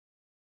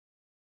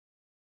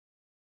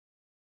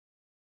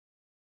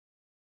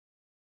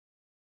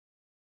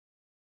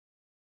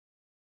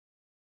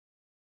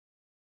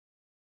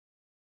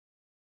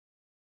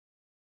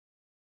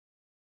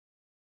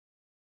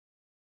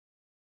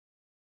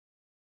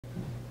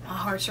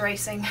heart's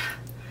racing.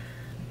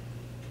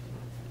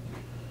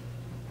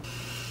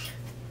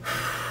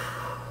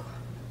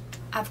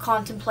 I've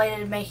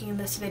contemplated making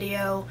this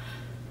video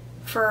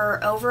for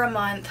over a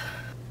month.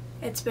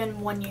 It's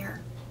been 1 year.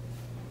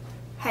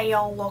 Hey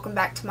y'all, welcome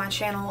back to my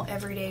channel,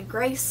 Everyday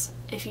Grace.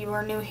 If you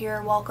are new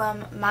here,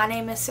 welcome. My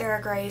name is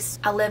Sarah Grace.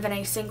 I live in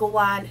a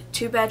single-wide,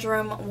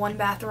 2-bedroom,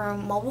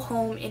 1-bathroom mobile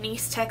home in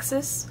East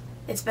Texas.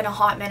 It's been a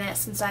hot minute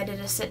since I did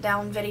a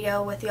sit-down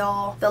video with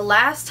y'all. The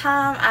last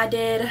time I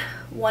did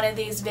one of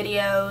these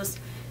videos,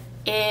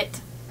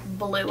 it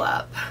blew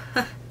up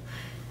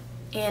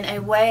in a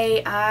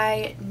way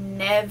I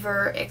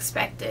never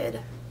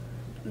expected.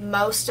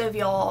 Most of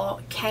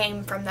y'all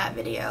came from that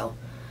video.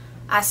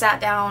 I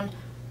sat down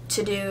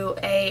to do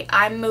a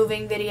I'm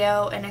moving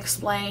video and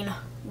explain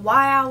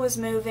why I was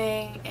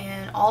moving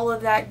and all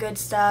of that good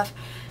stuff,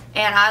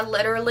 and I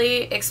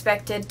literally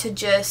expected to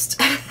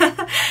just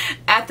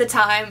at the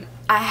time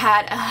I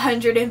had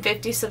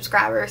 150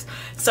 subscribers,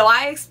 so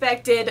I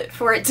expected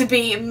for it to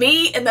be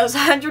me and those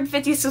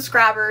 150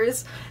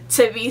 subscribers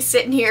to be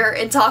sitting here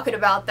and talking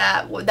about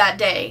that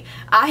day.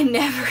 I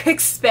never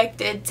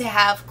expected to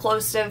have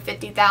close to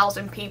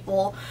 50,000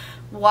 people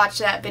watch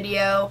that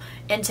video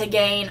and to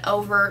gain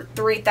over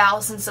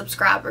 3,000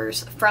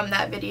 subscribers from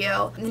that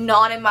video.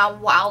 Not in my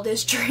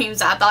wildest dreams.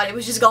 I thought it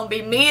was just gonna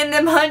be me and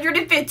them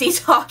 150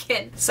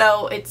 talking.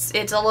 So it's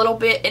a little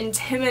bit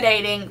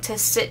intimidating to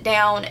sit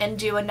down and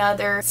do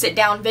another sit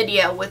down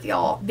video with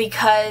y'all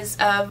because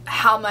of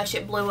how much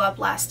it blew up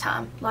last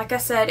time. Like I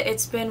said,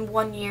 it's been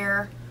 1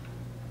 year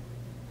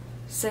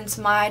since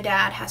my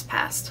dad has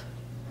passed,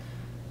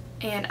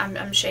 and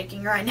I'm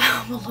shaking right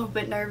now. I'm a little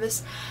bit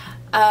nervous.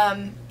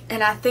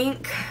 And I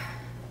think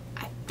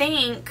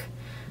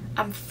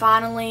I'm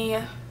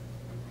finally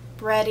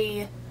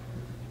ready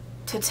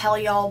to tell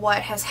y'all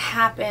what has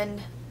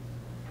happened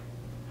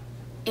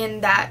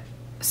in that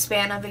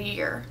span of a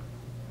year.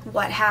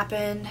 What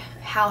happened,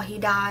 how he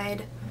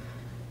died,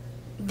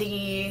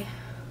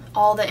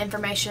 all the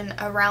information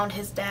around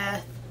his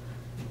death,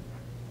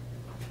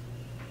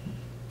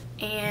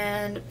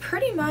 and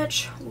pretty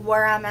much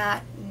where I'm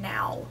at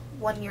now,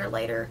 1 year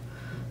later.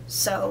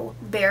 So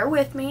bear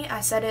with me.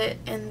 I said it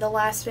in the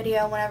last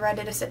video whenever I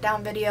did a sit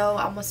down video.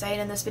 I'm gonna say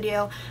it in this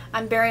video.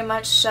 I'm very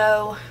much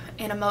so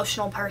an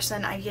emotional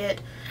person. I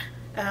get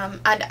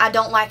I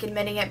don't like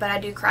admitting it, but I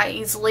do cry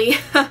easily.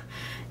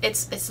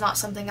 It's not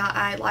something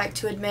I like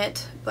to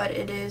admit, but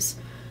it is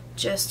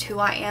just who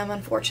I am.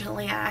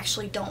 Unfortunately, I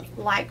actually don't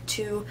like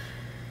to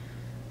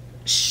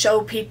show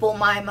people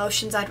my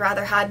emotions. I'd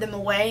rather hide them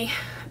away.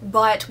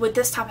 But with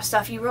this type of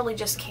stuff, you really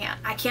just can't.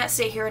 I can't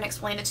sit here and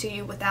explain it to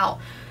you without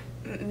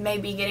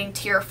maybe getting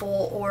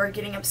tearful or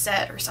getting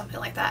upset or something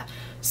like that.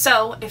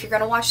 So if you're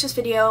gonna watch this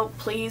video,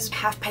 please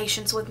have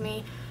patience with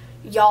me.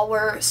 Y'all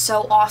were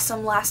so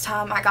awesome last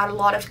time. I got a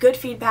lot of good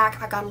feedback,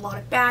 I got a lot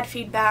of bad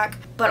feedback,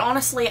 but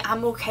honestly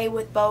I'm okay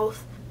with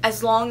both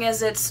as long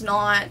as it's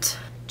not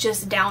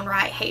just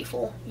downright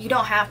hateful. You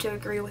don't have to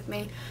agree with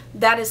me.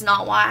 That is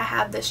not why I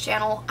have this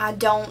channel. I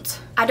don't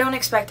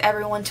expect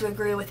everyone to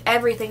agree with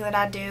everything that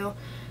I do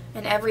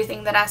and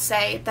everything that I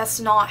say.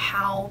 That's not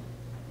how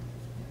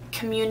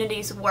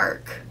communities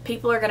work.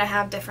 People are going to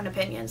have different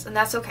opinions, and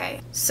that's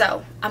okay.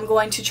 So I'm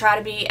going to try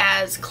to be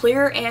as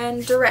clear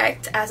and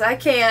direct as I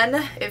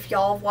can. If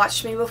y'all have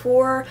watched me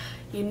before,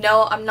 you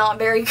know I'm not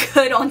very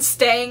good on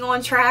staying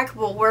on track,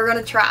 but we're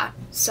going to try.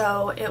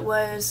 So it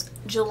was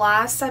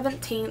July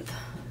 17th,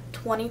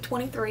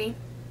 2023.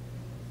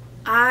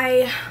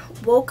 I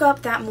woke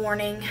up that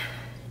morning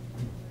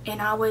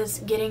and I was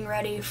getting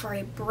ready for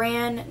a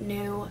brand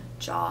new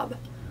job.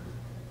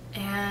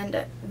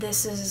 And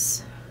this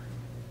is,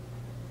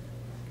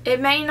 it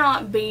may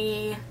not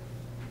be,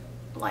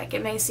 like,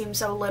 it may seem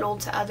so little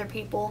to other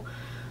people,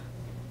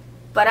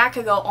 but I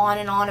could go on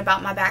and on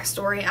about my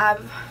backstory.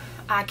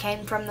 I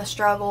came from the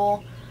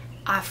struggle.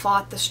 I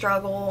fought the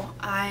struggle.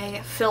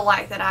 I feel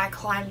like that I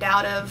climbed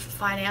out of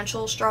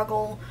financial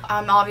struggle.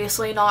 I'm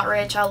obviously not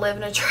rich. I live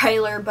in a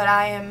trailer, but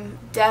I am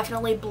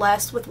definitely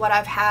blessed with what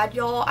I've had,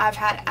 y'all. I've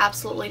had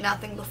absolutely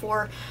nothing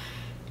before,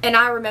 and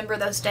I remember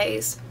those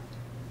days.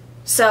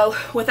 So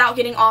without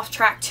getting off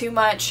track too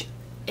much,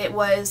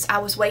 I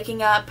was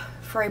waking up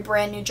for a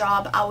brand new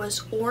job. I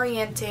was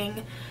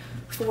orienting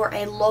for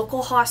a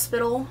local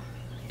hospital.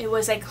 It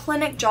was a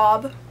clinic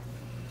job,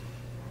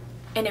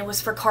 and it was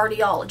for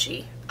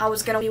cardiology. I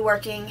was going to be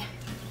working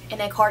in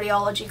a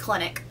cardiology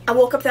clinic. I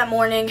woke up that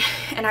morning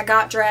and I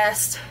got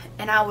dressed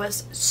and I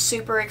was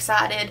super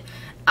excited.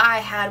 I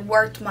had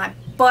worked my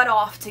butt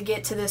off to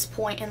get to this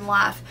point in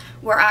life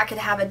where I could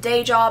have a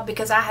day job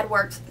because I had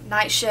worked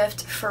night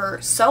shift for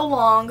so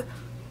long.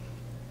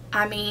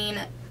 I mean,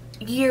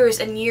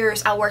 years and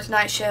years I worked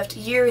night shift.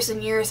 Years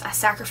and years I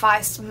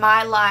sacrificed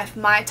my life,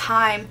 my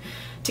time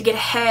to get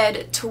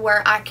ahead to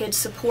where I could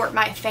support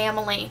my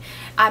family.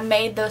 I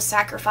made those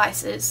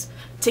sacrifices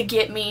to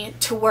get me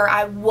to where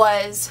I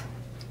was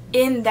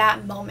in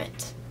that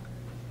moment.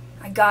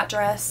 I got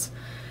dressed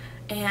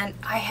and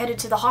I headed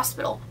to the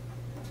hospital,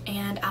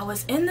 and I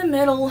was in the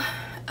middle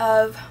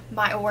of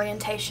my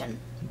orientation.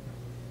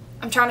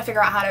 I'm trying to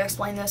figure out how to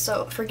explain this,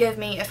 so forgive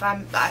me if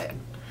I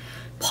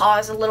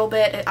pause a little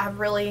bit. I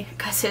really,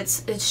 because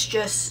it's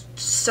just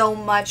so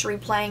much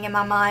replaying in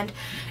my mind,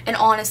 and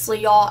honestly,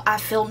 y'all, I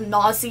feel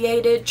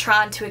nauseated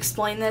trying to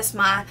explain this.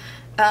 My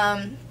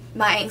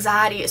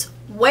anxiety is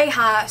way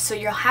high, so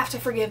you'll have to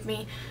forgive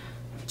me.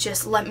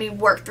 Just let me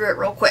work through it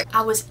real quick.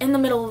 I was in the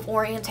middle of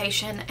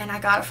orientation and I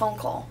got a phone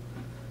call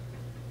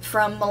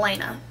from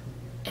Milena.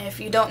 If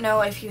you don't know,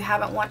 if you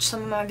haven't watched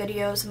some of my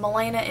videos,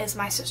 Milena is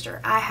my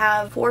sister. I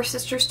have 4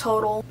 sisters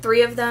total.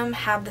 3 of them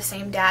have the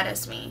same dad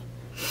as me.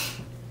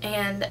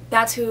 And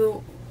that's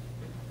who,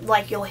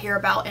 like, you'll hear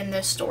about in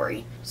this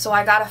story. So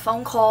I got a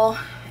phone call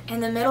in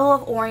the middle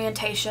of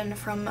orientation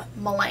from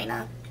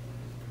Milena.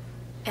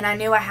 And I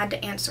knew I had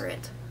to answer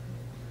it.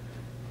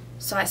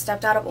 So I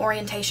stepped out of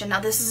orientation.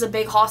 Now this is a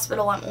big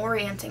hospital I'm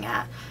orienting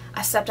at.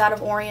 I stepped out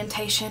of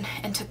orientation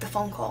and took the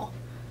phone call.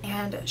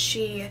 And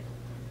she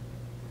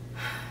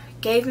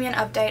gave me an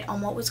update on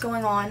what was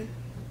going on.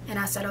 And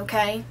I said,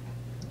 okay,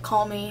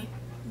 call me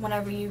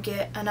whenever you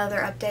get another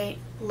update,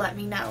 let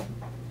me know.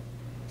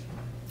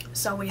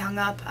 So we hung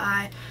up.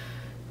 I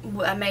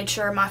made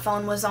sure my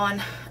phone was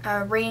on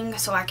ring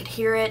so I could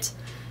hear it.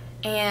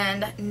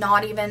 And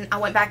I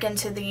went back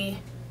into the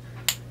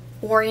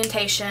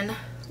orientation.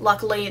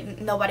 Luckily,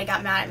 nobody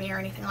got mad at me or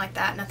anything like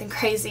that. Nothing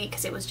crazy,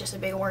 because it was just a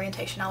big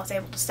orientation. I was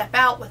able to step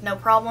out with no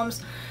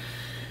problems.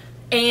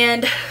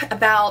 And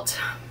about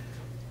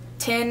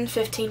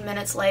 10-15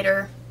 minutes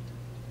later,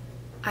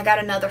 I got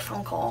another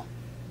phone call.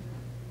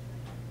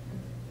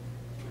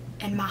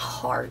 And my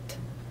heart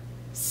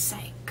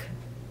sank.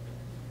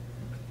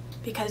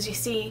 Because you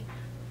see,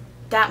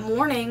 that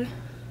morning,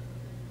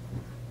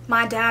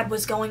 my dad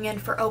was going in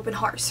for open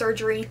heart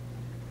surgery.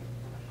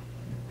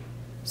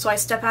 So I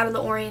step out of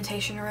the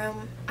orientation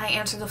room, I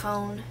answer the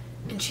phone,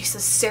 and she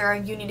says, Sarah,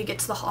 you need to get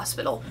to the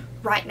hospital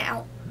right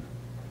now.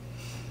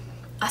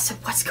 I said,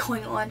 what's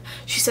going on?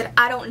 She said,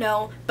 I don't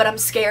know, but I'm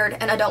scared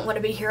and I don't want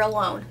to be here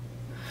alone.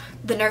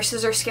 The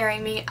nurses are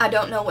scaring me. I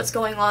don't know what's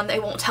going on. They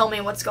won't tell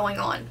me what's going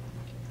on.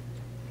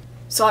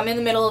 So I'm in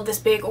the middle of this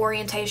big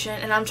orientation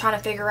and I'm trying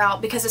to figure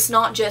out, because it's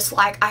not just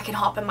like I can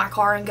hop in my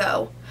car and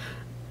go.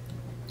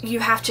 You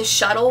have to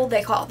shuttle.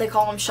 They call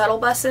them shuttle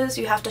buses.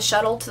 You have to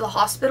shuttle to the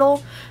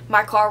hospital.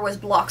 My car was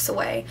blocks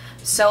away.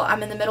 So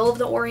I'm in the middle of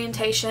the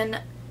orientation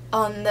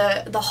on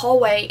the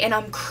hallway and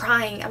I'm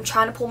crying. I'm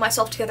trying to pull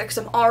myself together because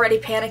I'm already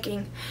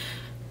panicking,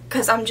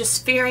 because I'm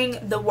just fearing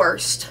the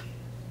worst.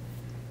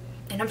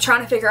 And I'm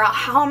trying to figure out,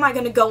 how am I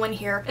going to go in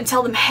here and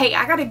tell them, hey,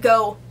 I gotta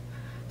go.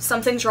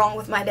 Something's wrong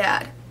with my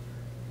dad.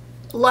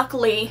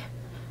 Luckily,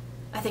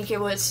 I think it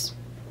was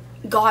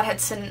God had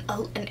sent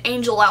an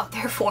angel out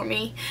there for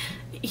me.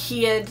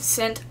 He had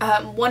sent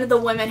one of the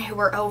women who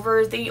were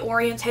over the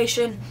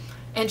orientation,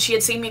 and she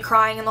had seen me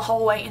crying in the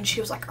hallway, and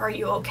she was like, are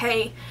you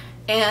okay?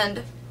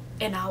 And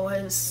I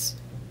was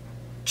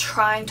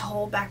trying to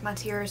hold back my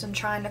tears and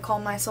trying to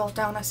calm myself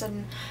down. I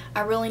said,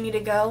 I really need to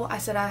go. I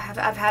said,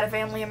 I've had a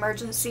family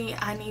emergency.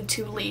 I need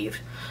to leave.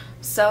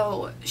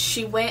 So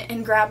she went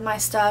and grabbed my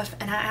stuff,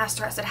 and I asked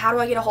her, I said, how do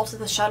I get a hold of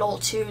the shuttle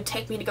to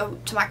take me to go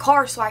to my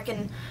car so I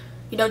can,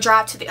 you know,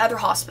 drive to the other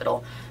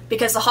hospital?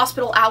 Because the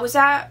hospital I was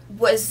at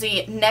was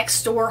the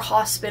next door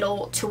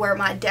hospital to where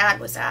my dad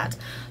was at.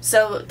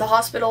 So the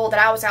hospital that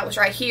I was at was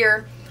right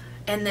here,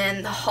 and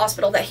then the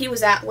hospital that he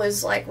was at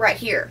was like right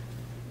here.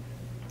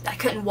 I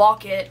couldn't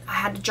walk it, I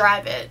had to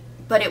drive it,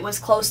 but it was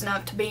close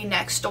enough to be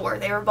next door.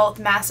 They were both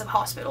massive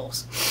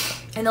hospitals.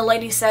 And the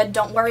lady said,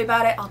 don't worry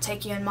about it, I'll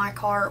take you in my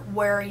car.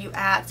 Where are you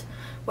at?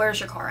 Where's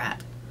your car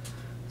at?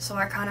 So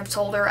I kind of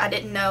told her. I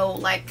didn't know,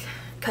 like,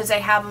 because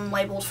they have them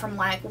labeled from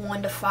like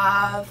 1 to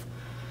 5,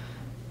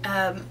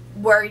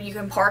 where you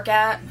can park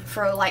at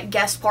for like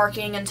guest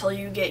parking until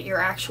you get your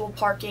actual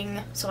parking.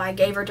 So I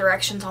gave her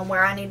directions on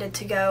where I needed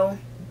to go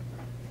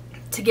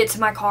to get to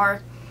my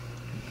car.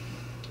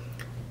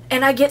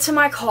 And I get to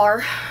my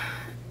car.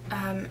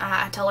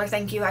 I tell her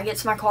thank you. I get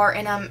to my car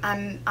and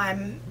I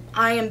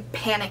am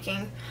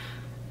panicking.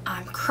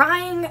 I'm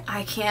crying.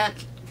 I can't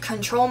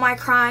control my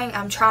crying.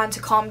 I'm trying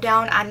to calm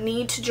down. I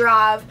need to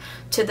drive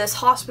to this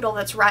hospital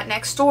that's right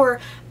next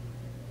door,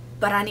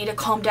 but I need to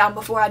calm down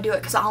before I do it,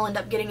 because I'll end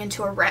up getting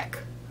into a wreck.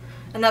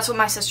 And that's what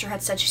my sister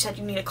had said. She said,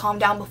 you need to calm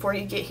down before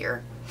you get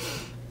here.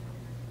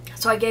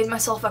 So I gave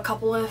myself a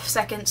couple of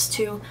seconds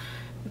to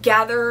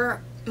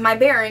gather my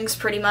bearings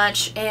pretty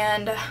much,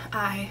 and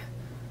I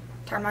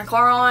turned my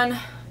car on,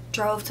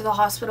 drove to the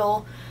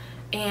hospital,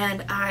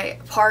 and I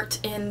parked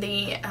in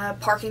the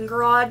parking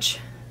garage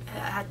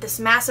at this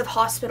massive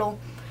hospital.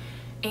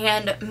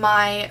 And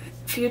my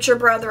future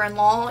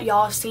brother-in-law,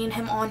 y'all have seen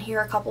him on here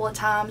a couple of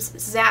times,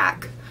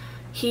 Zach,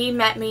 he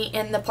met me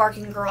in the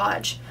parking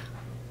garage.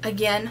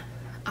 Again,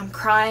 I'm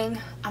crying,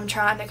 I'm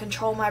trying to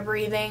control my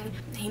breathing.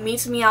 He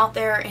meets me out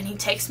there and he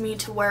takes me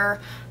to where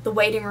the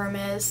waiting room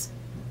is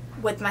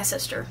with my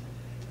sister.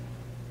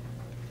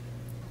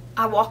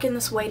 I walk in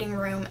this waiting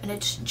room and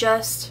it's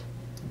just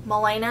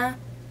Milena,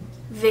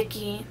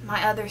 Vicky,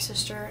 my other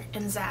sister,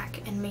 and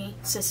Zach and me.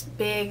 It's this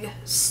big,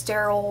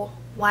 sterile,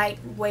 white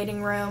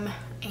waiting room,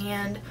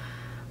 and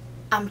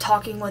I'm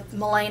talking with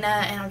Milena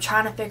and I'm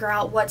trying to figure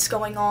out what's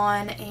going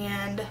on,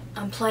 and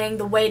I'm playing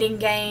the waiting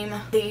game.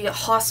 The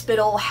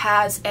hospital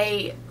has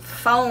a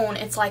phone,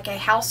 it's like a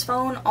house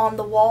phone on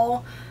the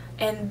wall,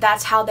 and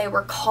that's how they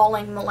were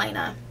calling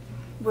Milena.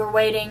 We're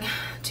waiting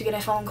to get a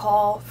phone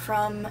call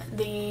from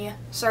the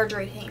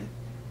surgery team,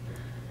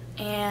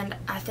 and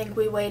I think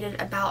we waited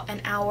about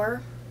an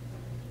hour,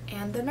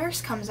 and the nurse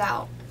comes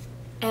out.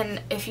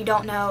 And if you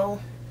don't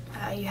know,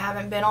 you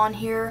haven't been on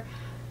here,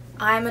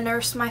 I'm a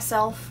nurse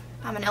myself.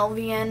 I'm an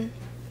LVN.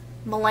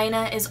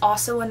 Milena is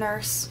also a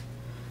nurse.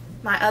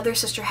 My other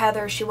sister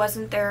Heather, she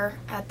wasn't there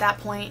at that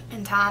point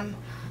in time,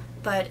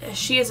 but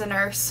she is a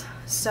nurse.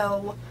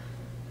 So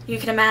you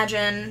can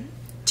imagine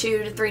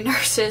 2 to 3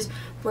 nurses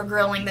were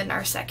grilling the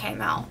nurse that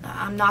came out.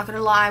 I'm not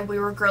gonna lie, we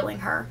were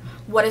grilling her.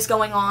 What is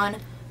going on?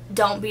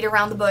 Don't beat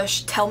around the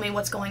bush. Tell me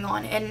what's going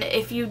on. And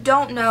if you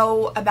don't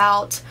know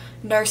about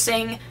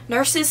nursing,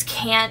 nurses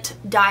can't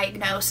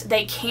diagnose.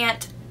 They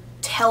can't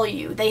tell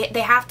you.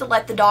 They have to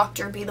let the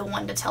doctor be the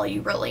one to tell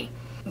you, really.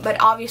 But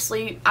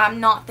obviously, I'm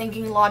not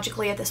thinking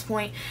logically at this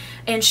point,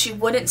 and she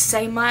wouldn't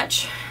say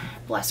much.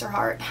 Bless her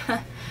heart.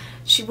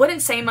 She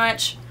wouldn't say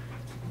much,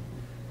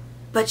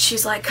 but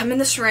she's like, come in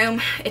this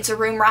room. It's a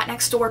room right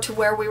next door to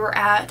where we were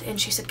at, and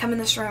she said, come in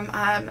this room.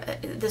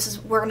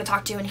 We're going to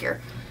talk to you in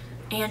here.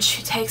 And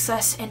she takes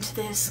us into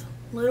this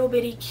little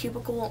bitty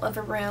cubicle of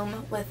a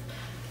room with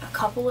a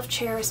couple of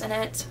chairs in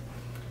it,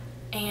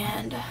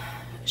 and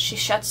she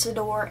shuts the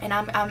door, and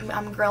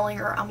I'm grilling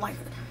her. I'm like,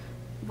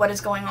 what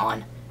is going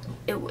on?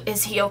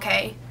 Is he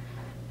okay?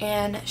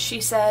 And she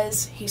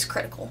says he's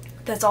critical.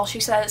 That's all she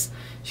says.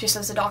 She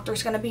says the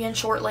doctor's going to be in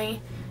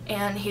shortly,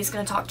 and he's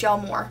going to talk to y'all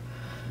more.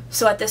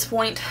 So at this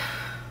point,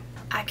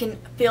 I can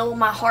feel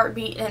my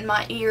heartbeat in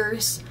my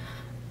ears.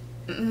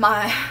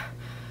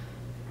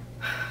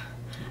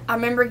 I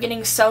remember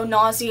getting so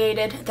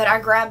nauseated that I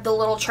grabbed the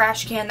little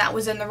trash can that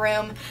was in the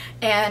room,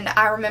 and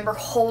I remember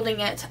holding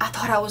it. I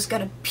thought I was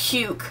gonna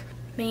puke.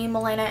 Me,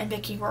 Milena, and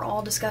Vicky were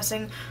all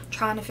discussing,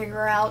 trying to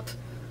figure out,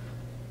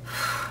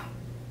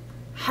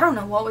 I don't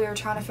know what we were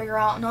trying to figure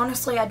out, and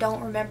honestly I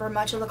don't remember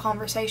much of the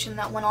conversation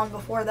that went on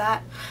before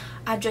that.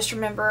 I just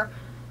remember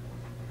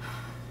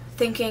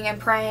thinking and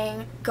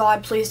praying,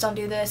 God, please don't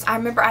do this. I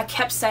remember I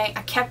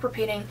kept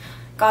repeating,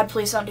 God,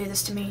 please don't do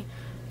this to me.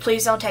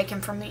 Please don't take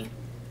him from me.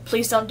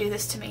 Please don't do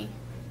this to me.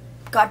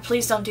 God,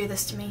 please don't do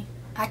this to me.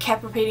 I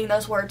kept repeating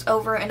those words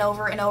over and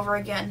over and over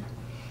again.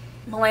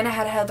 Milena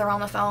had Heather on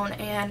the phone,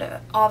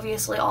 and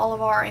obviously all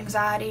of our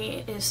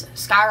anxiety is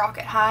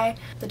skyrocket high.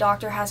 The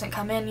doctor hasn't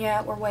come in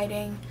yet. We're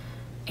waiting.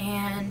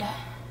 And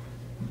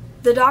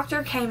the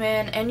doctor came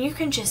in, and you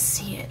can just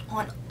see it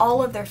on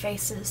all of their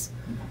faces.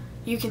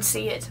 You can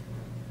see it.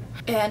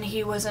 And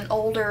he was an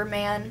older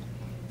man,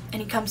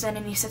 and he comes in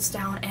and he sits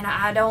down, and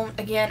I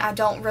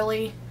don't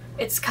really,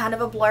 it's kind of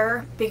a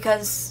blur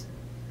because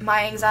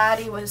my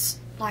anxiety was,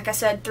 like I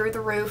said, through the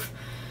roof.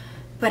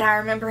 But I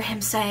remember him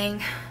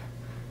saying,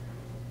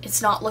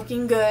 it's not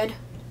looking good.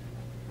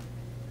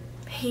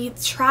 He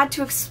tried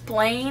to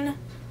explain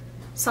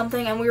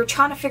something, and we were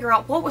trying to figure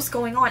out what was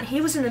going on.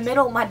 He was in the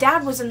middle, my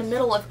dad was in the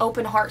middle of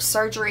open heart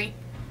surgery,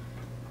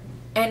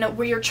 and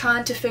we were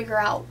trying to figure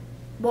out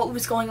what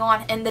was going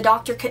on, and the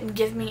doctor couldn't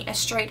give me a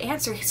straight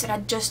answer. He said, I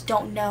just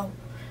don't know.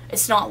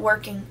 It's not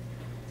working.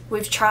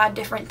 We've tried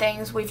different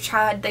things.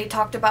 They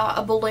talked about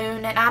a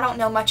balloon, and I don't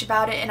know much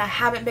about it, and I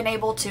haven't been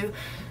able to,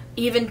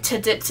 even to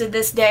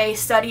this day,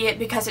 study it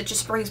because it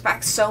just brings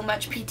back so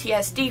much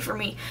PTSD for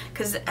me,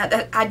 because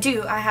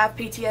I have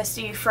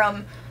PTSD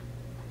from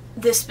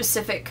this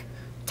specific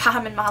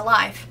time in my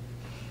life.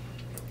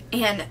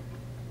 And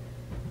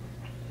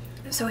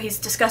so he's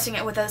discussing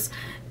it with us,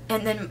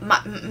 and then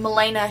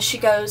Milena, she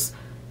goes,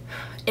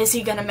 is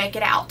he gonna make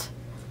it out?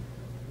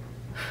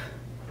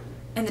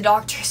 And the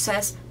doctor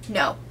says,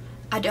 no,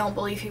 I don't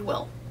believe he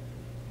will.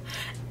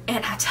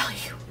 And I tell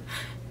you,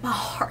 my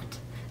heart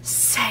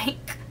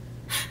sank.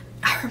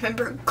 I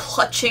remember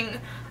clutching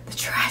the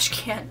trash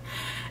can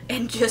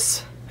and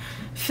just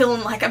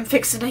feeling like I'm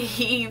fixing to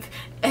heave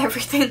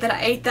everything that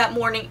I ate that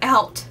morning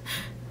out.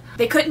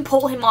 They couldn't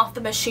pull him off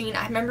the machine.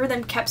 I remember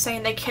them kept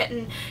saying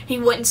he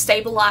wouldn't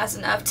stabilize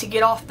enough to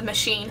get off the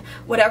machine.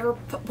 Whatever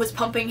was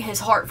pumping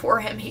his heart for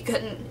him,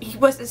 he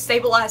wasn't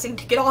stabilizing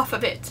to get off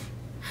of it.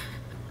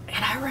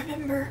 And I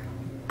remember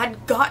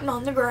I'd gotten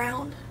on the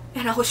ground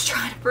and I was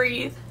trying to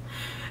breathe,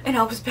 and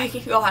I was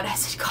begging God. I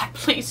said, God,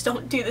 please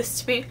don't do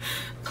this to me.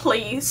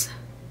 Please.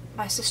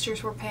 My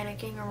sisters were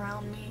panicking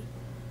around me.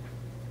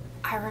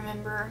 I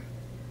remember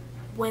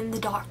when the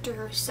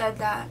doctor said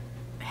that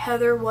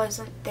Heather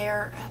wasn't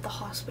there at the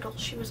hospital.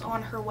 She was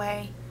on her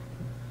way.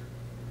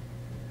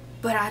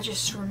 But I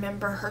just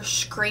remember her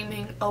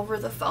screaming over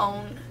the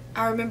phone.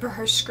 I remember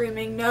her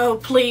screaming, no,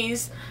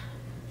 please.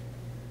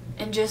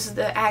 And just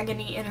the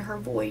agony in her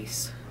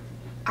voice.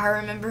 I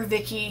remember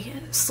Vicky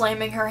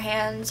slamming her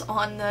hands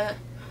on the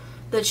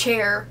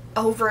chair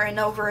over and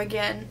over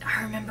again.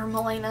 I remember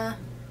Milena,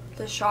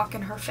 the shock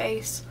in her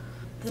face.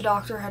 The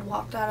doctor had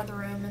walked out of the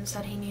room and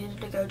said he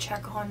needed to go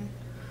check on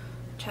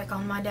check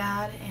on my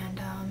dad and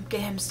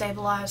get him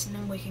stabilized, and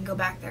then we can go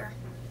back there.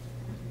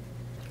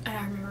 And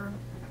I remember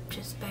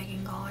just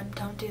begging God,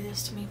 don't do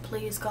this to me,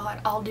 please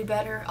God, I'll do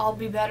better, I'll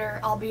be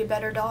better, I'll be a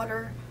better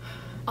daughter,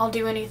 I'll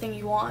do anything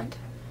you want.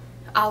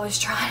 I was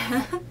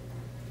trying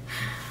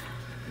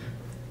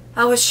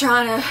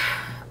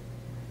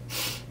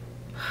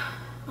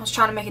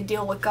to make a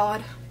deal with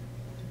God.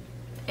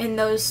 In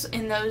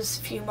those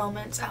few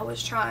moments, I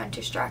was trying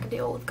to strike a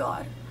deal with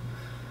God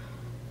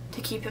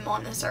to keep him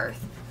on this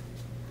earth.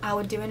 I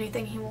would do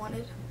anything he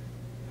wanted.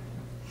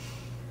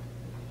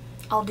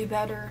 I'll do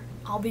better,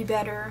 I'll be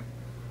better,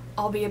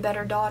 I'll be a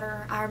better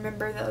daughter. I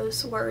remember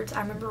those words.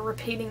 I remember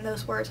repeating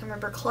those words. I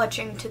remember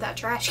clutching to that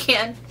trash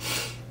can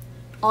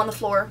on the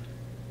floor,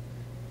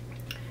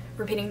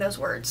 repeating those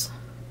words.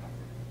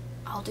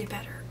 I'll do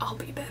better, I'll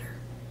be better.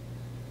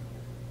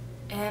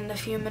 And a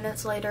few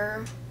minutes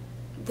later,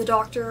 the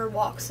doctor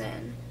walks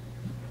in,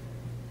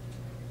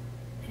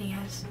 and he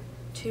has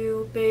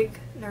 2 big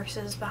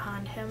nurses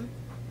behind him,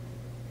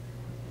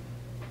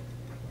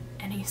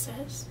 and he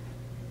says,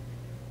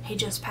 "He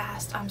just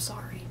passed, I'm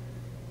sorry."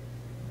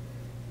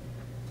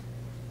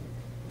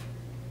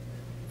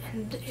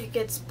 And it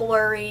gets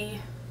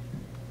blurry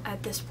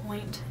at this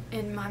point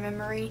in my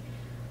memory.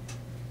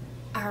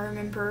 I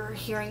remember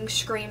hearing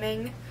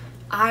screaming.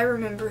 I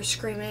remember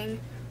screaming,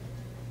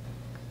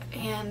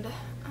 and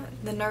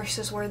the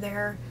nurses were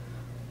there.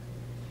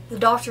 The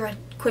doctor had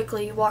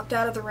quickly walked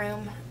out of the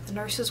room. The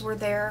nurses were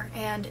there,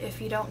 and if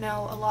you don't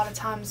know, a lot of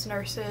times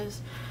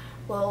nurses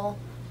will,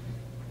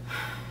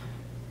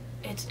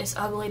 it's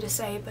ugly to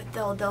say, but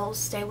they'll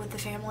stay with the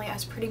family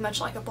as pretty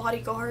much like a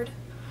bodyguard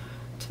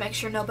to make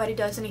sure nobody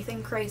does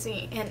anything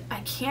crazy. And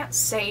I can't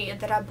say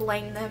that I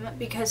blame them,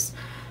 because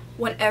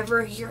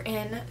whenever you're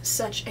in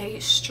such a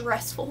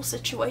stressful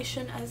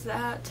situation as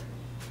that,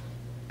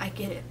 I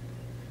get it.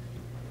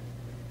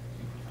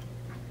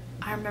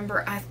 I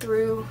remember I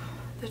threw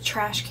the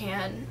trash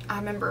can. I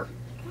remember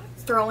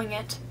throwing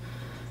it,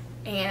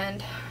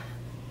 and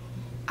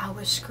I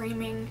was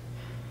screaming,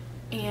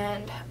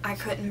 and I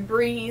couldn't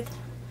breathe,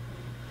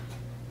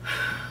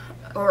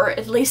 or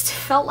at least it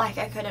felt like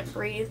I couldn't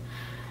breathe.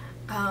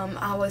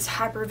 I was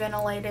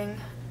hyperventilating,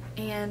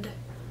 and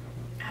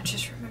I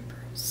just remember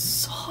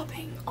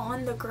sobbing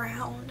on the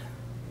ground.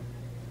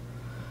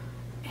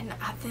 And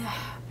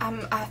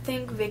I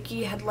think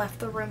Vicky had left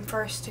the room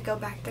first to go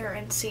back there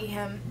and see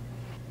him.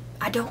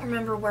 I don't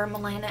remember where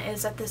Milena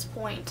is at this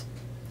point.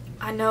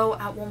 I know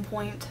at one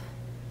point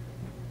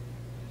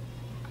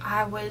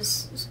I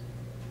was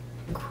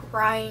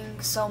crying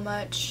so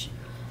much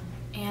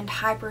and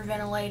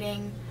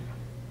hyperventilating,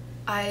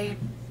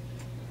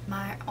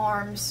 my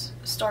arms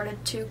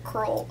started to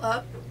curl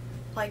up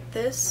like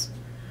this,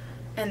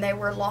 and they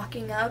were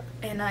locking up,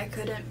 and I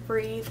couldn't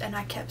breathe, and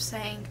I kept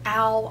saying,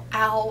 "Ow,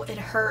 ow, it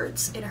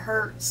hurts, it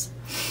hurts."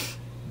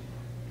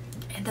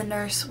 And the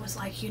nurse was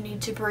like, "You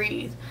need to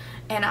breathe."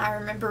 And I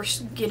remember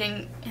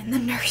getting in the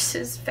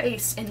nurse's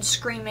face and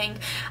screaming,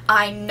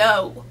 "I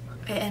know,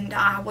 and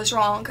I was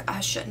wrong, I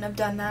shouldn't have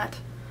done that."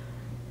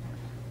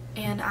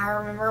 And I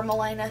remember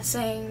Milena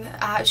saying,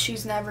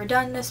 she's never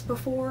done this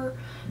before,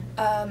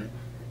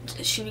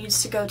 she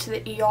needs to go to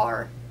the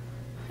ER.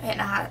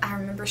 And I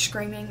remember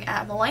screaming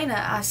at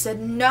Milena. I said,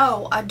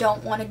 "No, I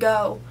don't want to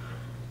go."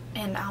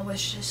 And I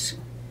was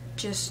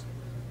just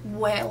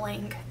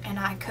wailing, and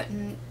I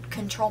couldn't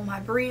control my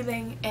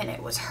breathing, and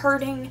it was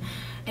hurting,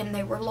 and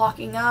they were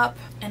locking up,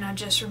 and I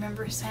just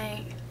remember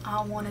saying,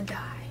 "I want to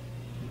die."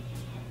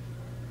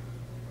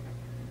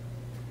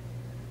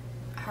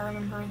 I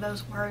remember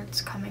those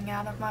words coming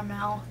out of my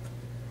mouth,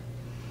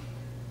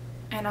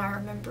 and I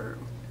remember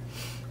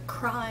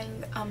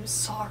crying, "I'm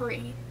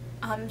sorry,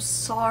 I'm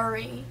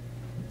sorry."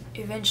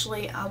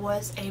 Eventually I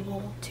was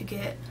able to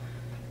get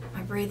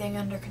my breathing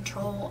under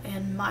control,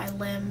 and my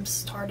limbs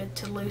started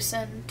to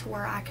loosen to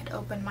where I could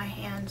open my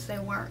hands. They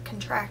weren't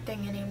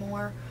contracting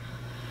anymore.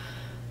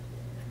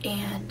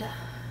 And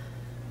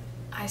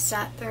I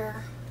sat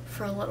there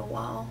for a little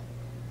while,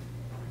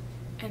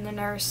 and the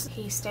nurse,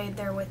 he stayed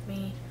there with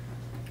me.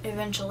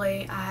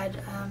 Eventually I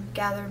had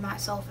gathered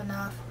myself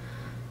enough.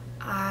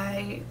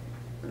 I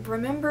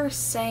remember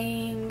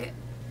saying,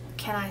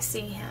 "Can I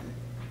see him?"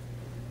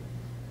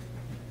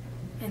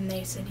 And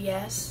they said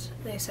yes.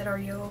 They said, "Are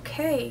you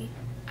okay?"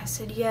 I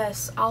said,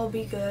 "Yes, I'll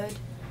be good.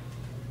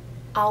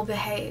 I'll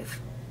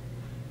behave."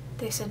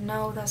 They said,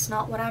 "No, that's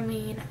not what I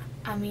mean.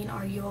 I mean,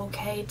 are you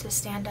okay to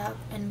stand up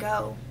and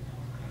go?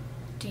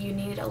 Do you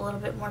need a little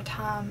bit more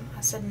time?"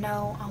 I said,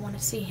 "No, I want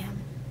to see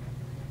him."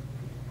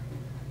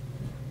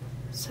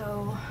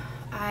 So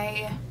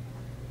I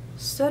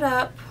stood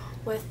up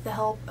with the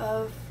help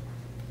of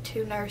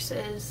 2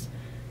 nurses,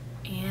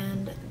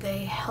 and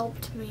they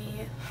helped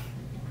me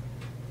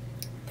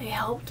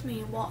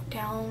walk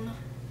down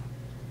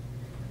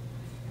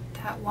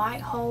that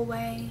white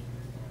hallway,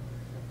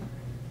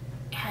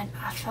 and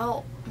I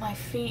felt my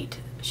feet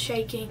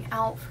shaking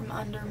out from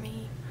under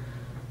me.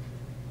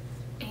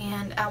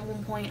 And at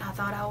one point I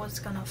thought I was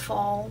gonna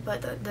fall,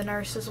 but the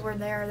nurses were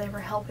there. They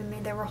were helping me.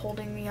 They were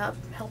holding me up,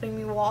 helping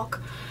me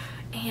walk.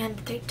 and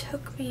they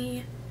took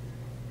me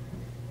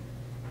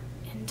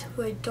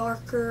into a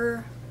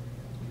darker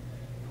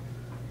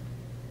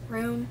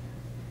room.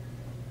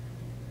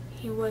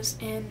 He was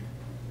in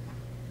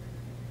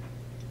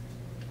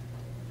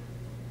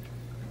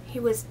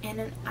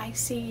an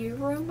ICU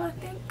room, I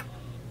think.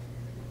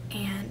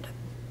 And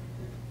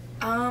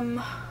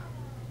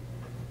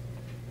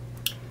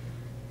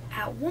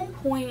at one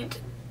point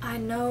I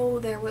know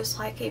there was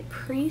like a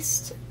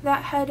priest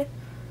that had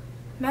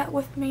met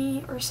with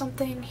me or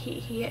something.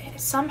 He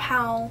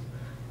somehow,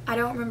 I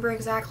don't remember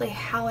exactly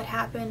how it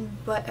happened,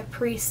 but a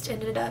priest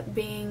ended up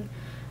being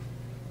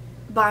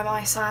by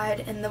my side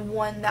and the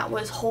one that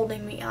was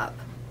holding me up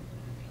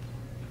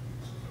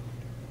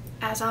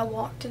as I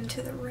walked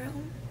into the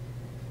room.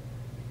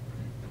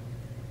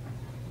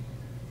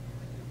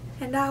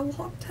 And I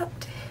walked up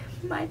to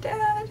my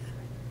dad,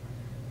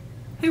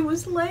 who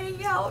was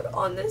laying out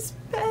on this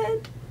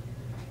bed.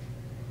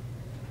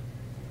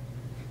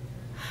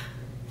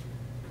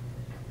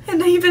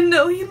 And even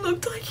though he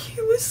looked like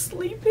he was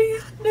sleeping,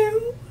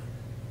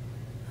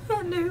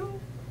 I knew.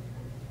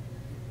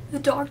 The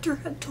doctor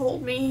had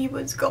told me he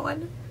was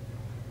gone,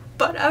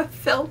 but I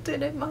felt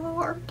it in my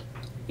heart.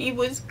 He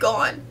was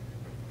gone.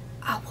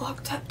 I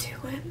walked up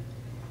to him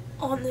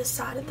on this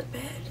side of the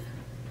bed,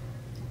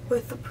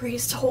 with the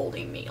priest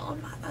holding me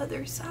on my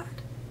other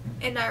side.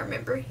 And I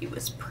remember he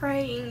was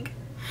praying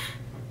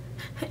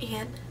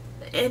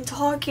and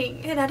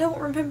talking, and I don't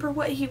remember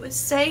what he was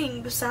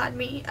saying beside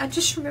me. I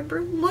just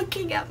remember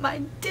looking at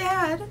my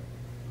dad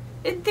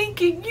and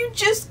thinking, you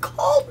just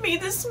called me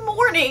this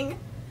morning.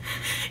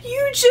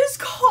 You just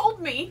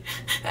called me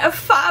at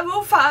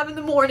 5:05 in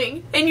the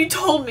morning and you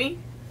told me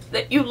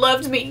that you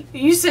loved me.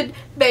 You said,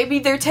 baby,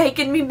 they're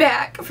taking me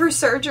back for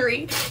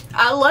surgery.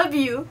 I love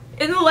you.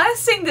 And the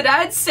last thing that I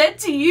had said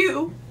to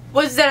you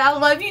was that I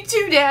love you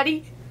too,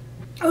 Daddy.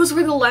 Those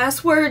were the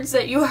last words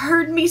that you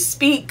heard me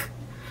speak,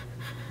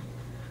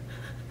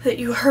 that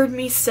you heard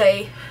me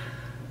say.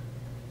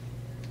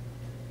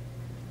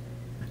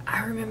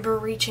 I remember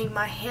reaching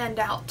my hand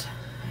out,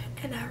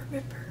 and I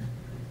remember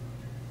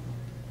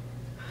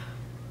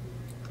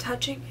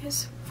touching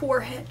his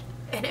forehead,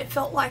 and it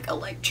felt like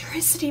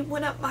electricity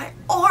went up my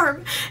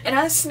arm, and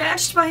I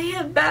snatched my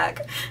hand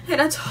back,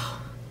 and I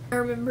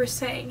remember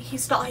saying,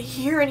 he's not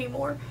here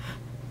anymore.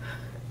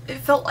 It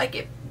felt like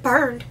it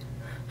burned,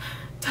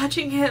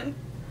 touching him.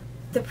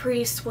 The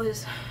priest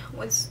was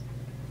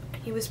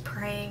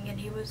praying,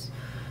 and he was,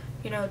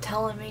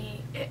 telling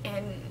me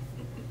in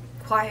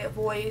quiet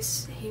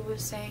voice, he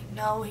was saying,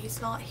 no,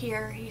 he's not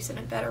here, he's in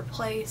a better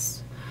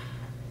place.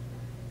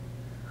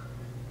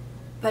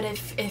 But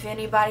if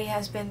anybody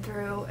has been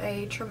through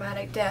a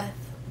traumatic death,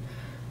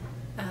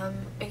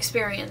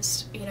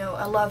 experienced,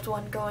 a loved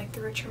one going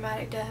through a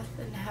traumatic death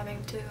and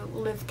having to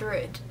live through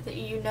it, that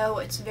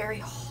it's very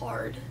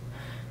hard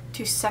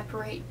to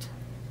separate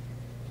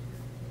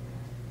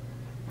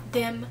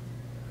them,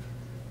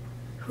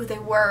 who they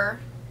were,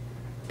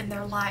 and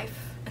their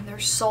life, and their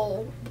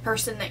soul, the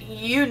person that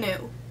you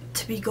knew,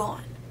 to be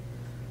gone.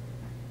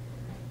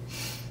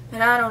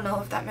 And I don't know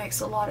if that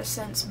makes a lot of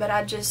sense, but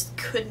I just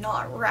could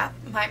not wrap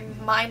my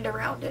mind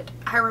around it.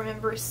 I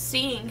remember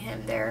seeing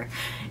him there,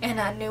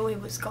 and I knew he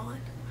was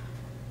gone.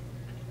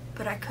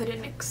 But I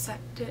couldn't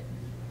accept it.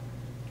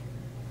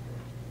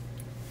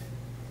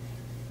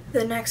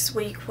 The next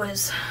week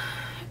was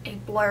a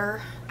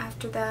blur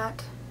after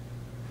that.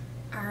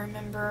 I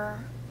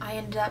remember I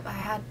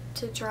had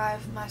to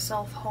drive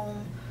myself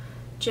home.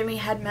 Jimmy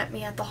had met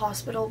me at the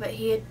hospital, but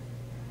he had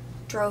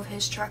drove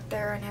his truck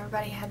there, and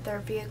everybody had their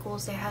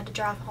vehicles. They had to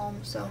drive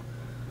home, so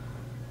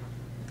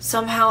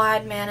somehow I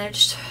had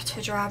managed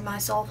to drive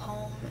myself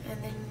home.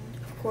 And then,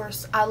 of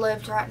course, I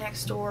lived right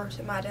next door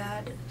to my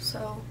dad,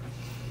 so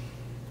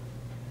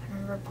I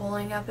remember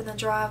pulling up in the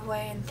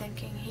driveway and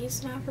thinking,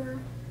 he's never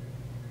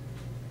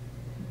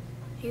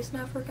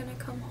gonna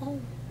come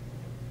home.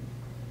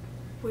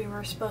 We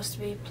were supposed to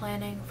be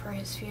planning for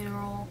his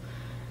funeral,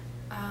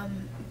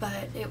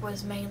 but it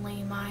was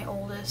mainly my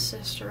oldest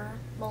sister,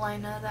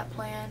 Milena, that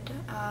planned.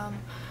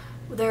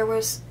 There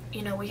was,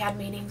 we had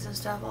meetings and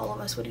stuff, all of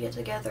us would get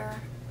together,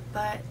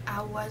 but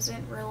I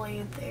wasn't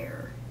really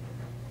there,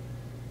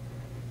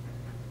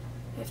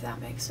 if that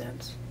makes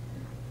sense.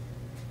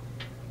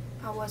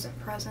 I wasn't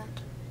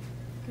present.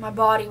 My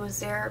body was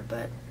there,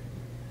 but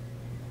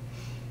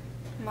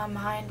my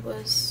mind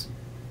was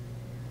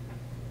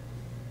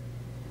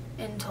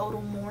in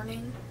total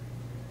mourning.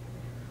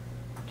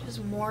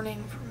 Just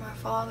mourning for my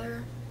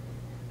father,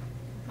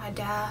 my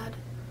dad,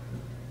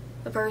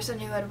 the person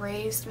who had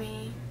raised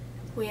me.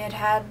 We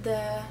had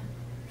the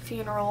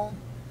funeral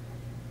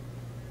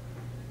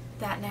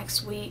that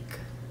next week.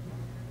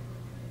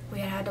 We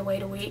had to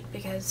wait a week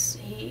because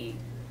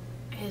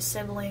his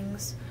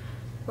siblings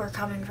were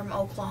coming from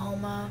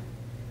Oklahoma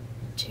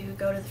to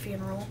go to the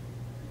funeral.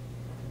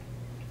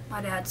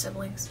 My dad's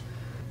siblings.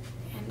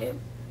 And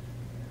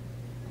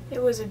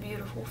it was a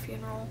beautiful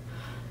funeral.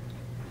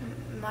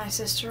 My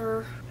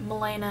sister,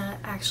 Milena,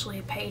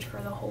 actually paid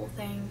for the whole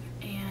thing,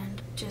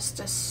 and just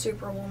a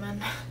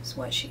superwoman is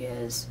what she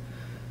is.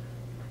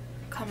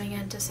 coming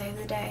in to save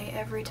the day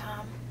every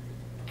time.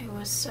 It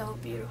was so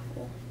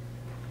beautiful.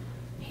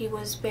 He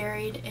was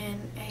buried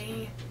in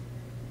a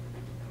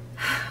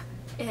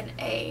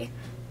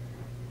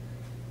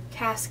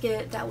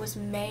casket that was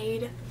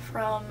made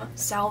from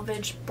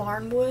salvaged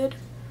barn wood.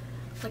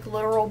 Like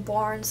literal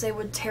barns, they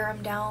would tear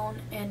them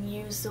down and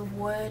use the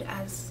wood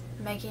as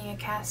making a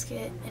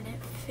casket, and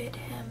it fit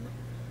him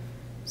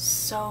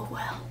so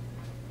well.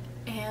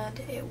 And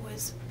it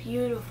was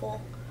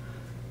beautiful,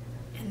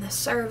 and the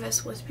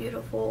service was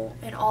beautiful,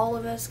 and all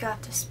of us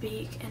got to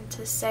speak and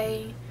to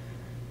say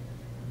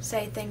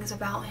things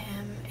about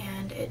him,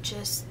 and it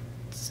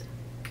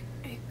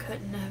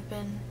couldn't have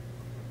been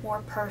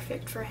more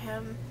perfect for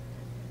him.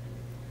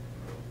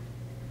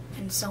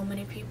 And so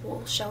many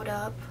people showed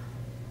up.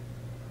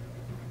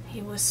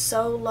 He was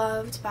so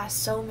loved by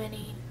so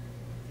many.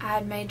 I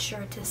had made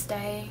sure to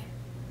stay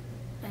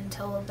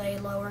until they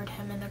lowered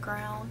him in the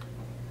ground.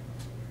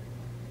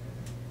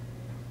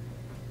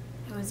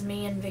 It was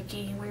me and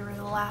Vicky. We were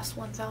the last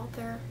ones out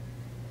there.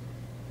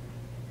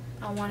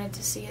 I wanted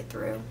to see it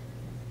through.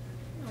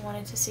 I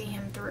wanted to see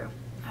him through.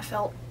 I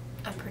felt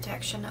a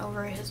protection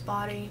over his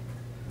body.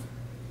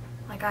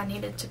 Like I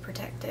needed to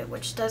protect it,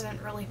 which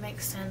doesn't really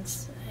make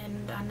sense.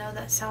 And I know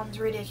that sounds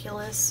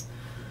ridiculous,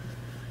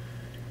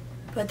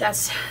 but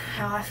that's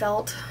how I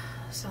felt.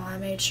 So I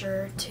made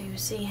sure to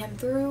see him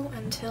through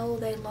until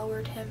they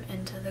lowered him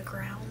into the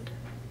ground.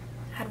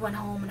 I went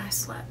home and I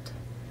slept.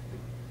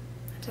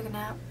 I took a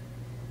nap.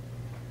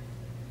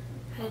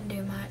 I didn't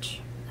do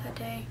much that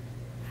day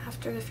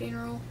after the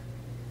funeral.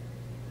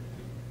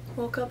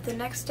 Woke up the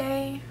next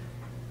day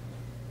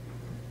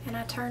and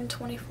I turned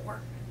 24.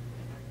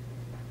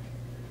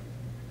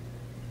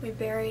 We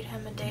buried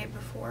him a day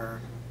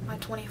before my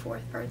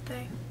 24th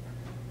birthday.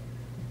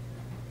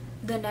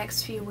 The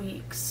next few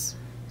weeks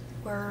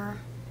were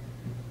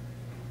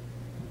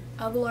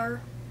a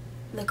blur.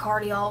 The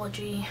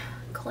cardiology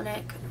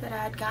clinic that I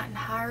had gotten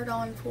hired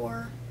on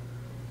for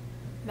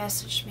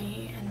messaged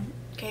me and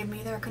gave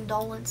me their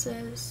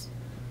condolences.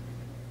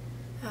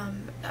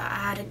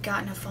 I had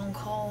gotten a phone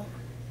call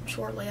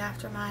shortly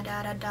after my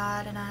dad had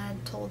died, and I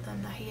had told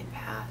them that he had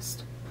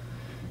passed.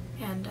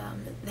 And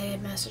they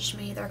had messaged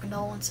me their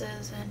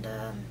condolences,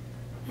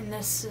 and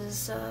this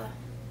is,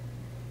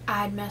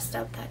 I had messed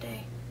up that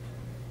day.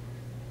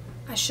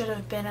 I should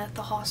have been at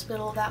the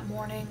hospital that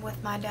morning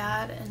with my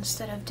dad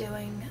instead of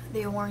doing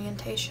the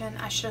orientation.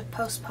 I should have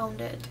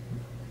postponed it.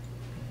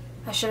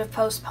 I should have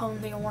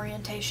postponed the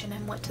orientation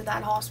and went to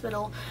that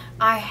hospital.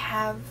 I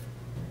have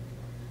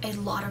a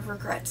lot of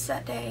regrets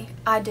that day.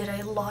 I did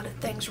a lot of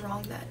things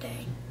wrong that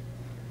day.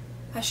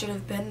 I should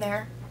have been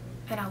there,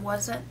 and I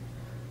wasn't.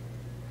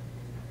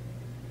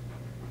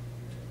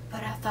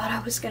 But I thought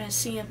I was going to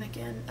see him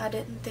again. I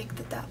didn't think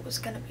that that was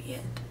going to be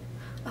it.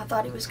 I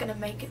thought he was going to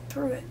make it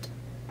through it.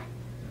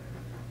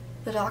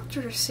 The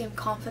doctors seemed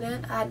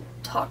confident. I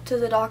talked to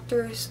the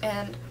doctors,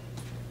 and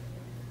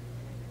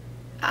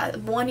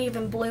one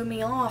even blew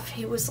me off.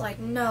 He was like,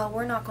 no,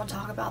 we're not going to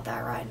talk about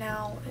that right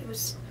now.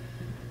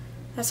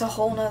 That's a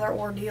whole nother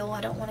ordeal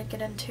I don't want to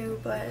get into,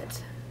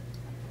 but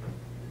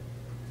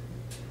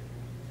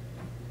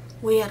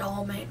we had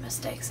all made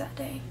mistakes that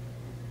day.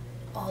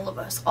 All of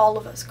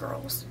us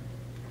girls.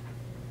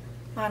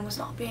 Mine was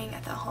not being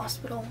at that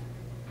hospital.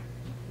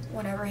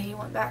 Whenever he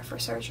went back for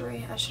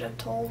surgery, I should have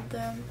told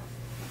them.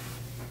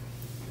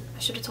 I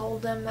should have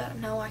told them that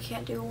no, I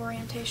can't do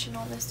orientation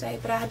on this day,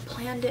 but I had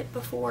planned it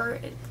before.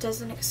 It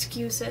doesn't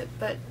excuse it,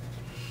 but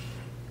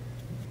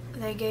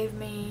they gave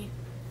me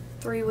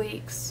 3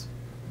 weeks,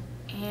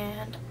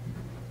 and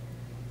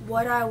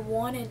what I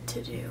wanted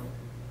to do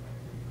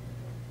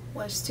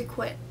was to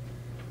quit.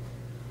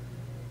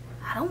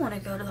 I don't want to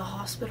go to the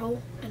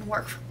hospital and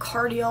work for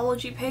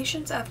cardiology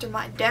patients after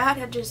my dad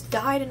had just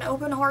died in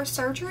open heart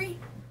surgery.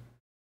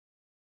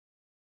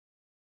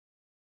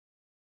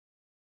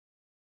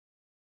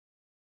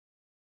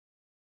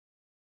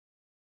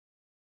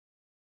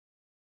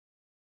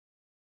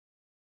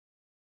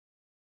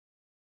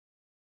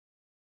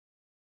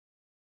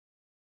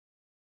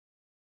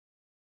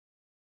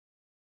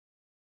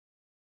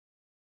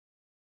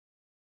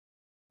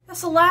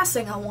 That's the last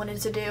thing I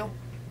wanted to do.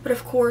 But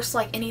of course,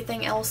 like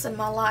anything else in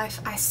my life,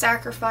 I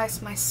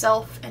sacrificed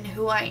myself and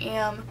who I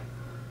am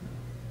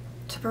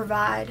to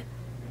provide.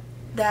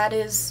 That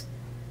is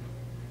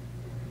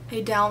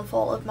a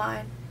downfall of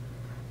mine.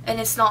 And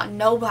it's not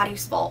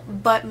nobody's fault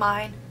but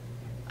mine.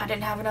 I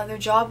didn't have another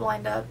job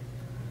lined up.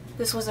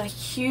 This was a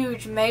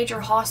huge,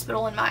 major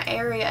hospital in my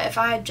area. If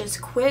I had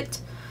just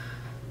quit,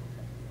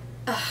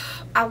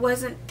 I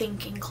wasn't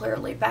thinking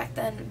clearly back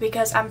then,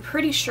 because I'm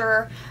pretty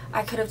sure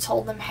I could have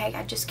told them, hey,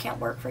 I just can't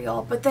work for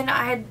y'all. But then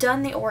I had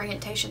done the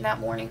orientation that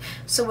morning.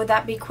 So would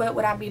that be quit?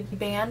 Would I be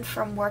banned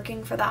from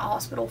working for that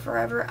hospital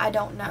forever? I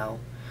don't know.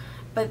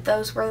 But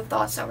those were the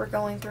thoughts that were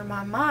going through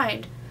my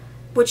mind,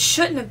 which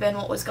shouldn't have been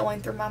what was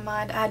going through my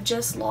mind. I had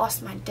just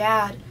lost my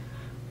dad,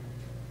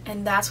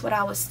 and that's what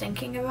I was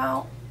thinking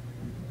about.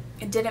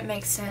 It didn't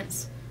make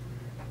sense.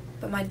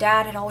 But my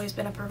dad had always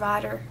been a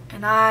provider,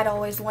 and I'd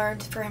always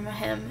learned from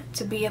him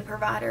to be a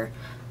provider,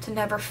 to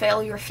never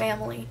fail your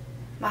family.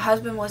 My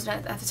husband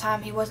wasn't, at the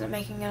time, he wasn't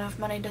making enough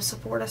money to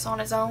support us on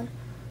his own.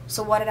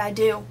 So what did I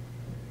do?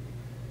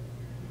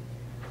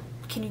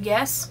 Can you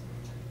guess?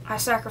 I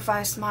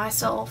sacrificed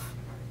myself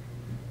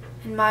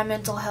and my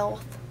mental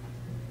health.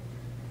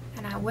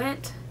 And I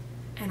went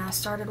and I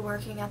started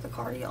working at the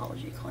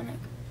cardiology clinic.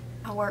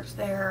 I worked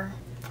there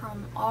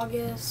from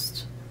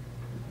August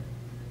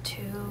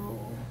to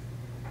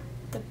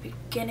the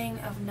beginning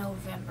of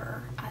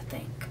November, I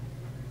think.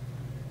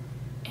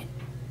 And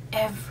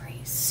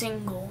every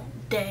single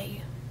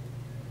day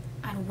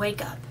I'd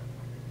wake up.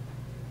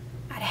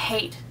 I'd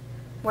hate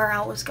where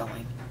I was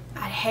going.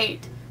 I'd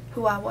hate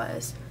who I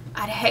was.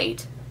 I'd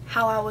hate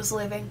how I was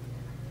living.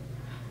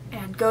 And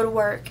I'd go to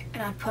work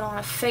and I'd put on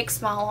a fake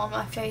smile on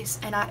my face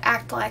and I'd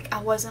act like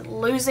I wasn't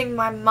losing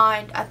my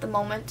mind at the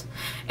moment.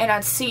 And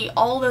I'd see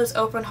all those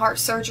open heart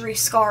surgery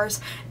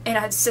scars and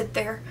I'd sit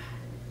there,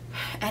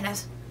 and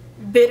as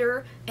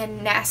bitter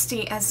and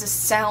nasty as this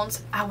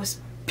sounds, I was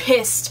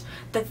pissed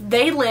that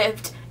they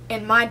lived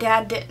and my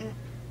dad didn't.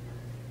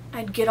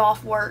 I'd get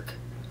off work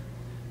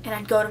and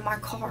I'd go to my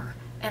car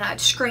and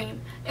I'd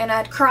scream and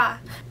I'd cry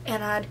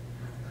and I'd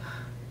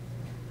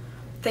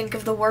think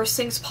of the worst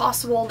things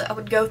possible that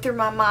would go through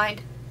my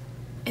mind.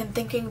 And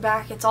thinking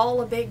back, it's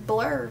all a big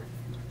blur.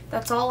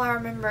 That's all I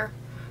remember.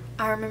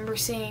 I remember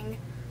seeing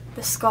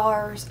the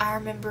scars. I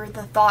remember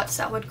the thoughts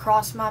that would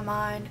cross my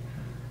mind.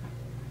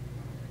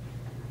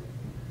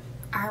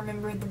 I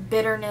remember the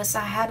bitterness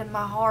I had in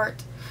my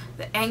heart,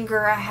 the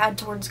anger I had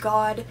towards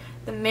God,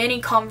 the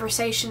many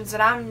conversations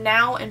that I'm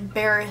now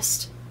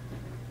embarrassed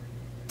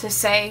to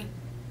say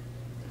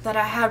that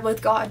I had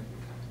with God.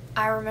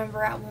 I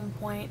remember at one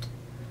point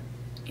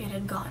it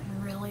had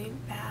gotten really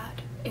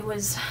bad. It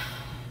was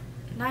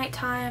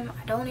nighttime.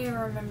 I don't even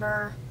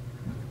remember.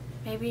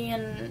 Maybe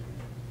in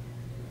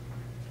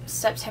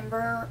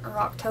September or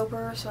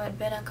October, so it had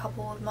been a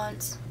couple of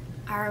months.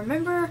 I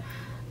remember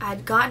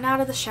I'd gotten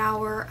out of the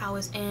shower. I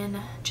was in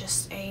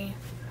just a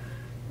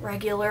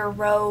regular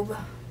robe.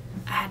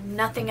 I had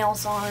nothing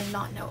else on,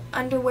 no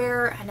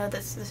underwear. I know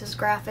this is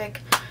graphic,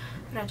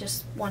 but I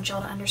just want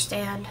y'all to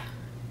understand.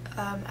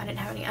 I didn't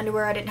have any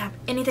underwear. I didn't have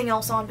anything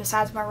else on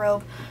besides my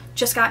robe.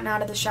 Just gotten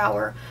out of the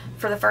shower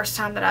for the first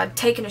time that I'd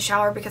taken a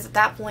shower, because at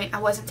that point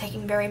I wasn't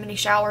taking very many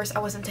showers. I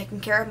wasn't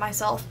taking care of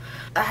myself.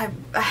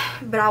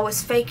 But I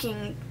was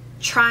faking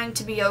trying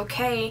to be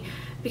okay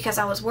because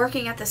I was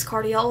working at this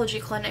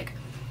cardiology clinic.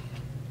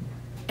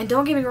 And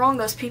don't get me wrong,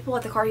 those people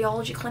at the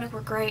cardiology clinic were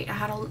great. I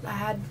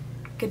had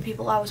good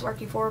people I was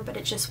working for, but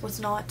it just was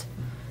not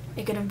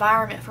a good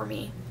environment for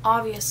me,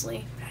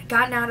 obviously. I'd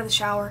gotten out of the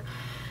shower,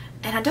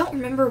 and I don't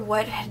remember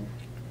what had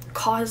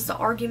caused the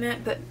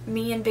argument, but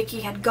me and Vicky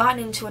had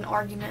gotten into an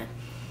argument,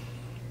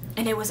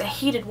 and it was a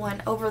heated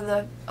one over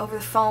the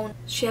phone.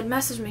 She had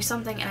messaged me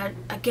something, and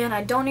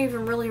I don't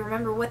even really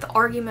remember what the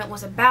argument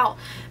was about,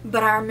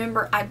 but I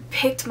remember I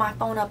picked my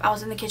phone up. I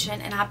was in the kitchen,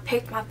 and I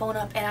picked my phone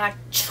up, and I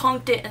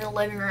chunked it in the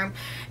living room,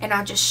 and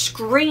I just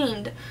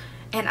screamed,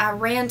 and I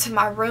ran to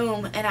my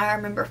room, and I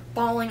remember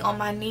falling on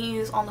my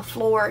knees on the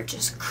floor,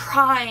 just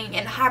crying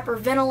and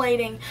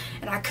hyperventilating,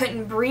 and I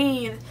couldn't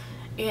breathe.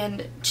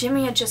 And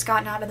Jimmy had just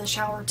gotten out of the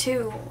shower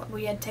too.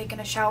 We had taken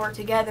a shower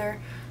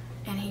together,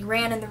 and he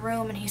ran in the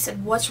room and he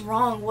said, "What's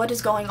wrong? What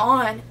is going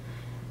on?"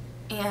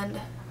 And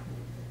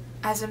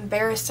as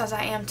embarrassed as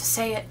I am to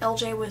say it,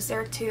 LJ was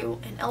there too,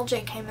 and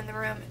LJ came in the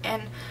room,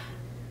 and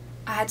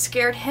I had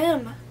scared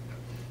him.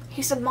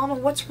 He said, "Mama,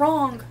 what's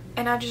wrong?"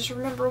 And I just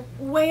remember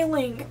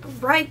wailing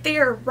right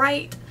there.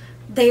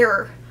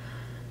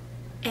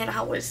 And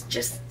I was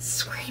just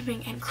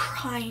screaming and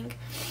crying.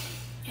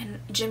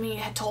 And Jimmy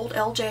had told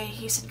LJ,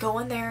 he said, go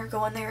in there,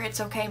 it's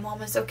okay,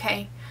 Mama's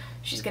okay,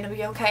 she's gonna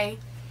be okay."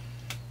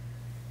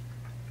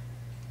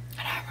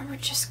 And I remember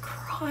just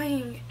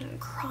crying and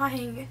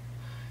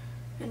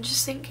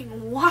just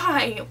thinking,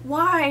 why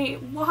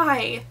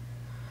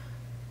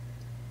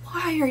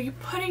are you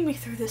putting me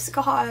through this,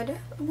 God?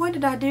 What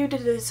did I do to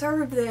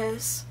deserve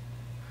this?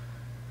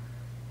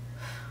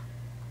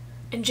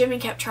 And Jimmy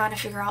kept trying to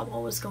figure out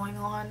what was going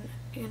on,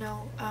 you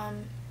know.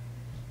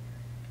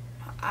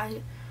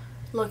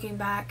 Looking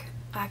back,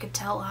 I could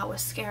tell I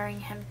was scaring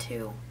him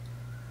too.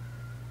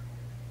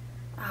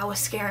 I was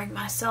scaring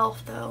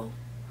myself, though.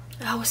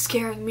 I was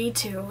scaring me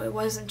too. It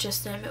wasn't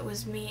just him, it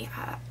was me.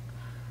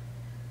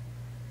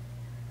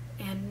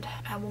 And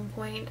at one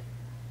point,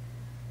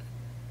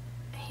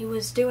 he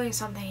was doing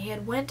something. He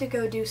had went to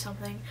go do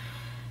something,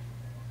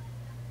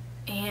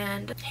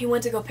 and he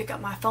went to go pick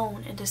up my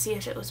phone and to see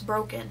if it was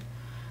broken.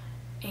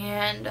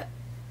 And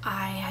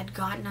I had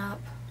gotten up,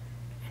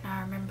 and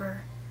I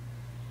remember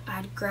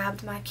I'd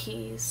grabbed my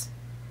keys,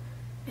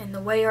 and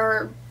the way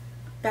our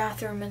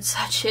bathroom and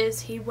such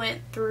is, he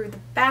went through the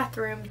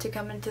bathroom to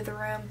come into the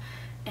room,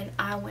 and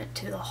I went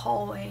to the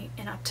hallway,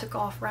 and I took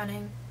off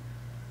running,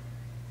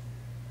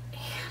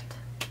 and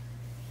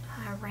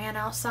I ran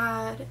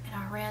outside, and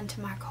I ran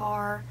to my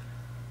car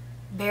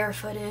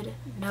barefooted,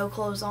 no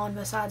clothes on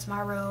besides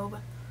my robe,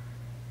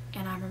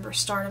 And I remember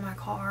starting my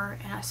car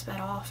and I sped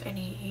off, and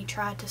he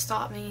tried to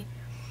stop me,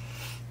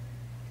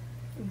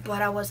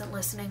 but I wasn't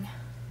listening.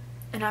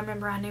 And I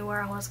remember I knew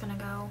where I was going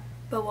to go,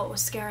 but what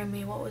was scaring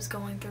me, what was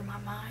going through my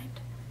mind,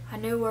 I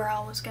knew where I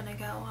was going to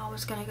go. I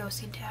was going to go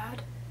see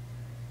Dad.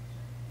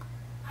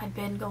 I'd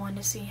been going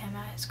to see him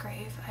at his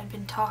grave. I'd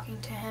been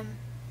talking to him,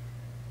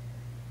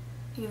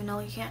 even though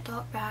you can't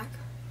talk back.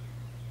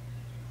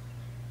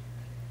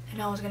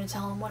 And I was going to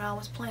tell him what I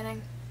was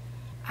planning.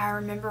 I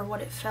remember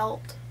what it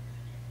felt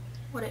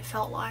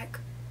like.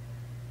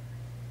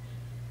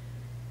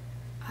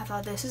 I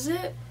thought, this is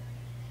it.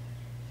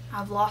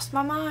 I've lost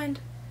my mind.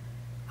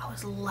 I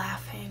was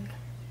laughing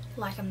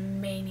like a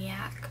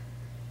maniac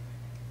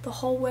the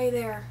whole way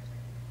there.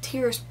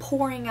 Tears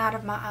pouring out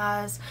of my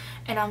eyes,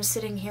 and I'm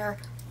sitting here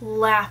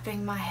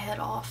laughing my head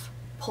off.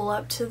 Pull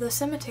up to the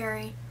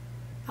cemetery.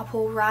 I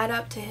pull right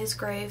up to his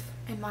grave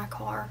in my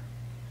car.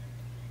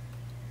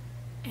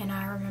 And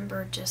I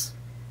remember just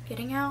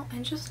getting out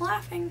and just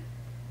laughing.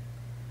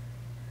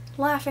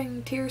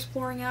 Laughing, tears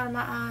pouring out of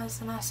my eyes,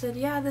 and I said,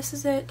 yeah, this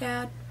is it,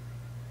 Dad.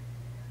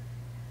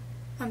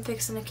 I'm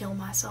fixing to kill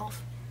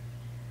myself.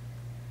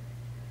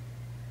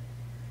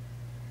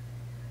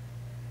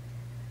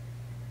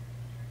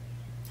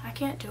 I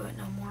can't do it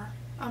no more.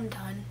 I'm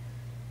done.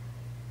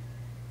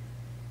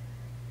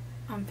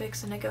 I'm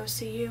fixing to go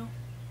see you.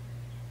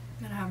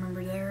 And I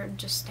remember there,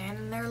 just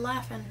standing there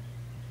laughing.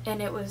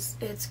 And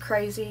it's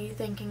crazy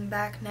thinking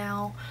back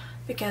now,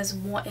 because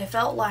it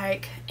felt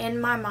like,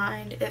 in my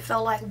mind, it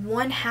felt like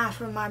one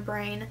half of my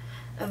brain,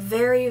 a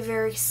very,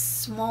 very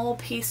small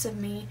piece of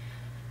me,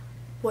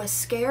 was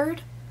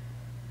scared,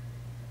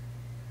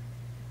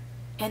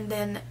 and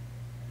then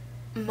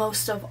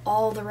most of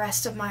all the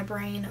rest of my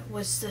brain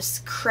was this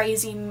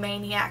crazy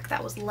maniac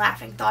that was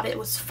laughing, thought it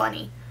was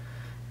funny.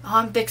 Oh,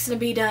 I'm fixing to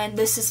be done.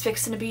 This is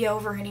fixing to be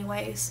over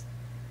anyways.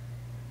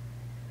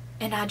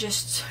 And I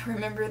just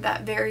remember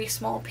that very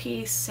small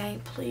piece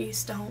saying,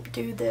 please don't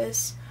do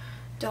this.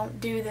 Don't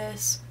do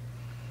this.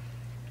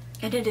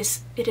 And it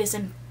is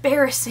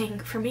embarrassing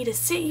for me to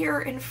sit here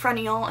in front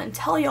of y'all and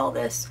tell y'all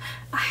this.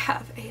 I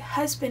have a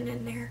husband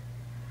in there,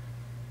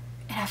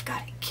 and I've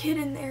got a kid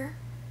in there,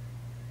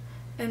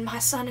 and my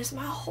son is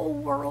my whole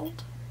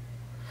world.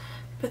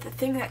 But the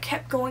thing that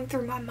kept going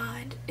through my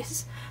mind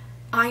is,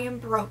 I am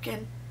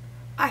broken.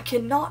 I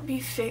cannot be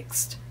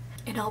fixed,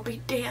 and I'll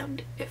be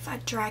damned if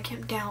I drag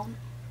him down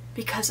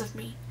because of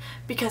me,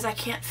 because I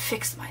can't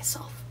fix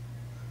myself.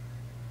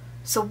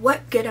 So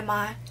what good am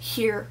I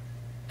here?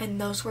 And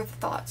those were the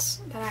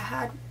thoughts that I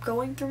had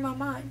going through my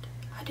mind.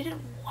 I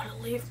didn't want to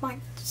leave my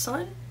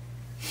son.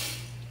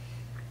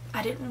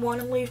 I didn't want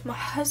to leave my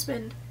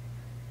husband.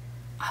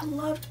 I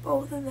loved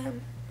both of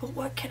them. But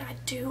what can I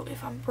do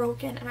if I'm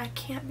broken and I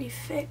can't be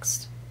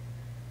fixed?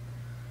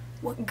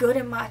 What good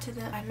am I to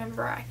them? I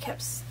remember I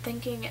kept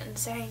thinking and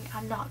saying,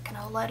 I'm not going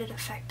to let it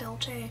affect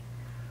LJ.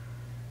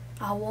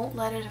 I won't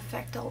let it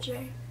affect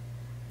LJ.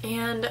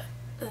 And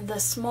the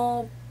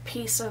small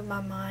piece of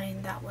my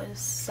mind that was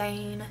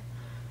sane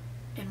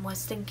and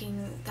was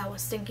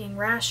thinking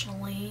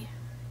rationally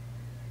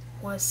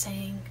was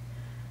saying,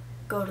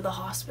 go to the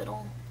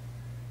hospital.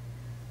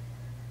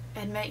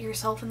 Admit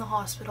yourself in the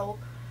hospital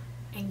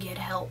and get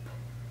help.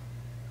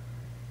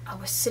 I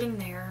was sitting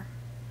there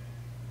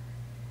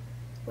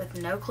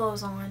with no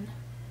clothes on,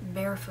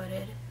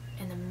 barefooted,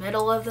 in the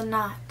middle of the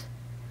night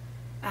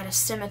at a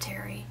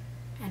cemetery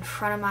in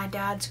front of my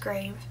dad's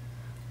grave,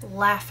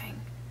 laughing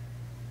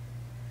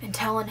and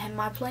telling him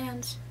my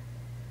plans.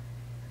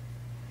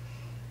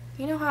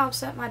 You know how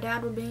upset my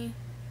dad would be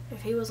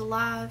if he was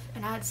alive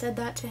and I had said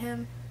that to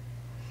him?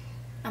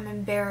 I'm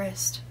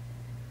embarrassed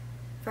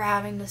for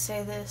having to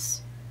say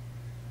this.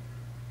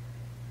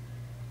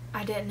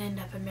 I didn't end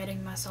up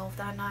admitting myself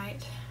that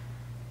night,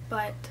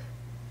 but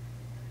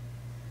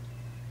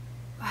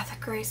by the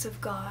grace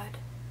of God,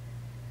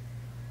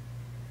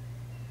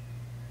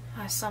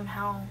 I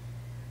somehow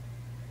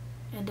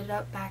ended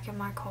up back in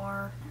my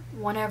car.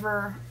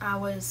 Whenever I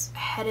was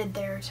headed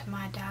there to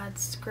my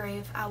dad's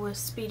grave, I was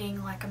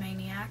speeding like a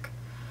maniac.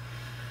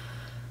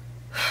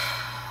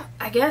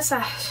 I guess I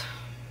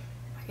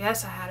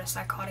had a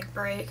psychotic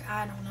break.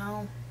 I don't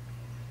know.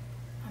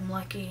 I'm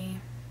lucky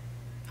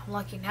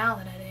now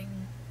that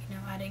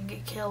I didn't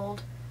get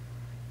killed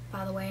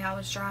by the way I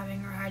was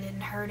driving, or I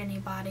didn't hurt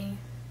anybody,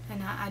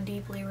 and I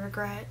deeply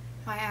regret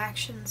my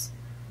actions.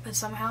 But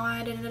somehow I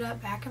had ended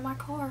up back in my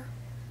car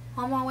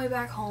on my way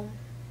back home,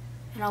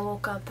 and I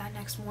woke up that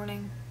next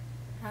morning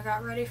and I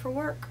got ready for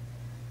work,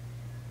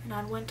 and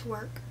I went to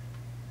work.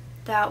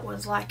 That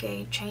was like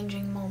a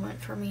changing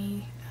moment for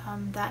me.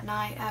 That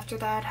night after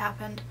that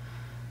happened,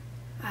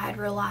 I had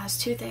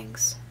realized two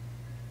things.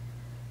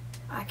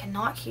 I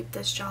cannot keep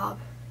this job.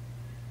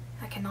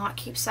 I cannot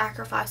keep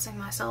sacrificing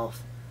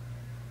myself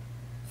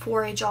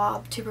for a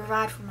job to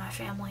provide for my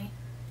family.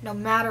 No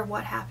matter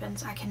what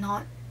happens, I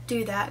cannot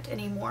do that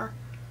anymore,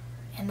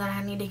 and that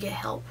I need to get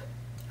help.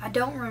 I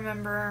don't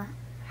remember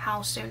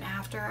how soon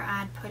after I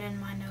had put in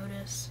my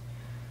notice,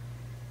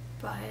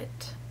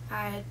 but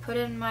I had put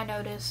in my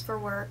notice for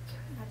work.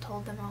 I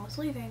told them I was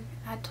leaving.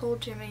 I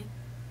told Jimmy.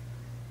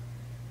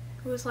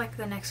 It was like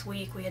the next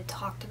week we had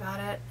talked about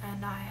it,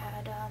 and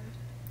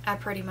I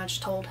pretty much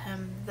told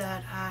him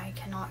that I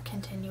cannot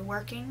continue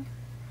working.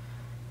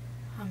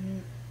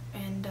 I'm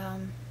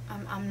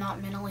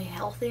not mentally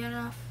healthy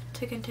enough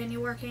to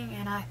continue working,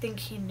 and I think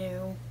he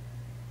knew.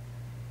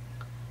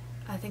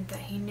 I think that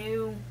he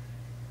knew.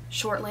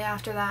 Shortly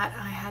after that,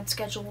 I had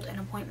scheduled an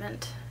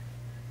appointment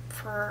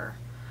for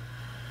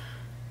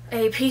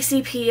a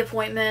PCP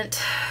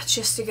appointment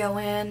just to go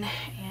in,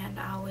 and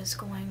I was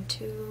going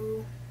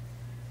to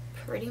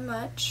pretty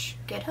much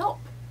get help.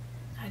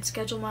 I'd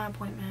scheduled my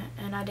appointment,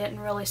 and I didn't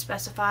really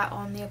specify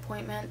on the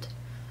appointment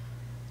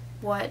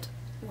what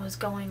was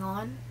going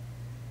on.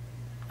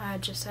 I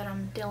just said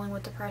I'm dealing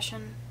with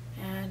depression,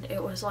 and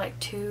it was like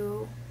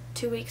two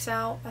weeks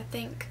out, I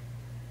think,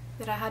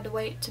 that I had to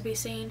wait to be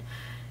seen.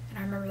 And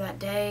I remember that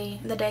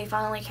day, the day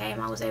finally came,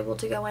 I was able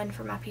to go in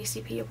for my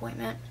PCP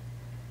appointment.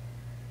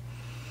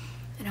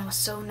 And I was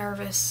so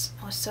nervous.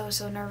 I was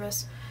so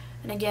nervous.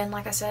 And again,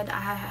 like I said, I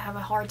have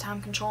a hard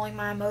time controlling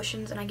my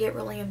emotions, and I get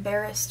really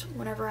embarrassed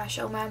whenever I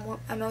show my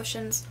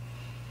emotions.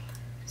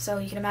 So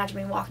you can imagine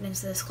me walking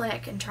into this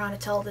clinic and trying to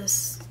tell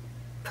this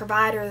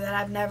provider that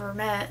I've never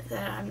met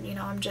that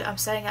I'm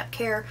setting up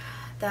care,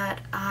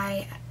 that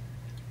I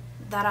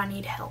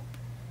need help.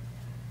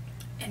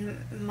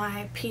 And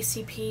my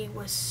PCP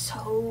was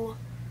so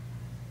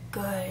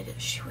good.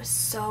 She was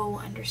so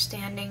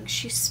understanding.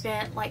 She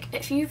spent, like,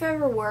 if you've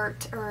ever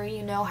worked or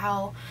you know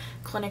how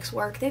clinics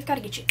work, they've got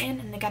to get you in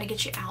and they got to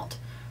get you out.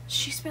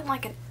 She spent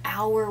like an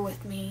hour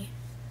with me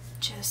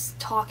just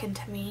talking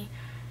to me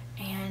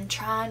and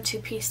trying to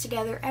piece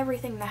together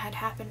everything that had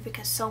happened,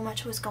 because so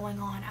much was going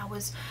on.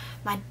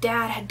 My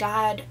dad had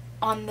died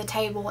on the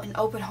table in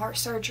open heart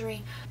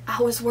surgery. I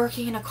was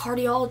working in a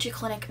cardiology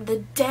clinic.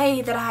 The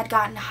day that I had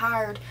gotten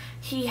hired,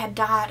 he had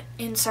died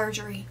in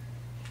surgery.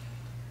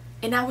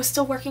 And I was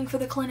still working for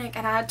the clinic,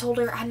 and I told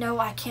her, I know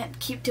I can't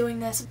keep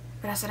doing this,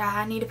 but I said,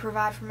 I need to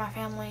provide for my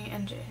family.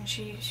 And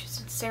she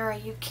said, Sarah,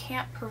 you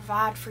can't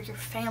provide for your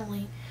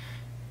family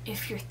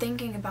if you're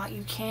thinking about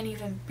you can't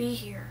even be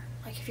here.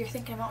 Like, if you're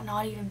thinking about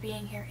not even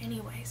being here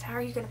anyways, how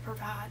are you going to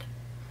provide?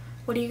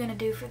 What are you going to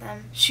do for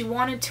them? She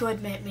wanted to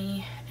admit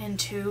me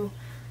into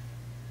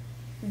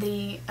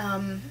into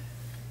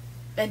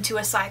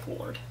a psych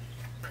ward,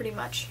 pretty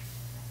much,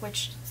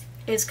 which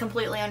is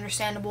completely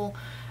understandable.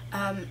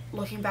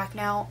 Looking back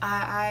now,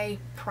 I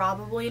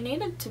probably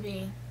needed to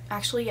be.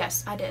 Actually,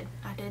 yes, I did.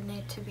 I did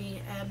need to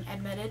be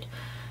admitted,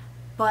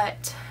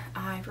 but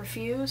I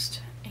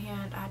refused,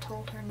 and I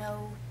told her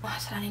no. I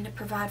said I need to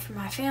provide for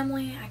my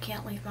family. I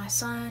can't leave my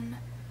son.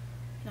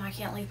 I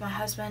can't leave my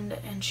husband.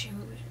 And she,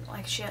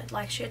 like she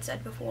had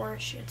said before,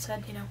 she had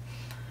said,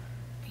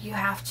 you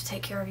have to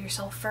take care of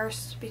yourself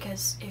first,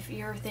 because if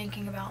you're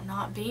thinking about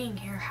not being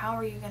here, how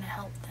are you going to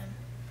help them?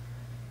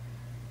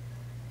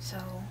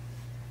 So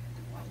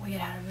we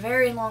had a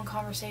very long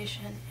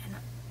conversation, and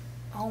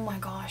oh my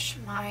gosh,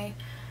 my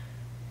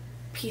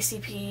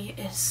PCP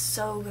is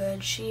so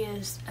good. She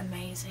is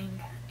amazing,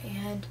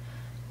 and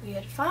we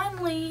had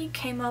finally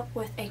came up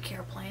with a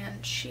care plan.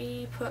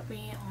 She put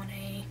me on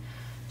a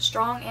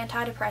strong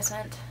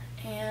antidepressant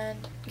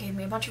and gave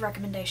me a bunch of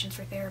recommendations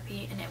for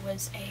therapy, and it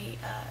was a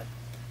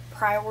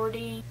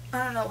priority.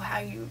 I don't know how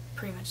you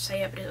pretty much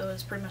say it, but it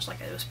was pretty much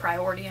like it was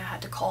priority. I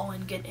had to call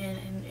and get in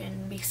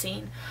and be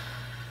seen.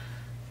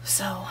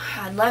 So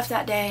I left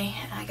that day,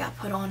 and I got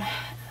put on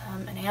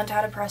an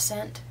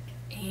antidepressant,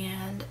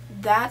 and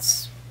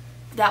that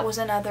was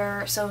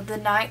another. So the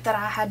night that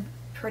I had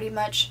pretty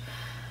much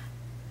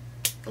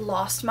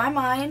lost my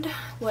mind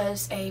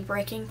was a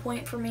breaking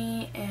point for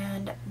me,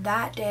 and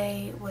that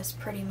day was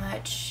pretty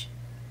much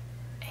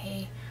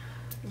a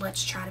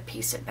let's try to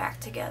piece it back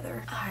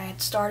together. I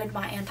had started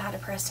my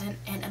antidepressant,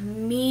 and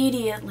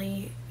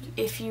immediately,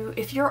 if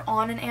you're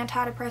on an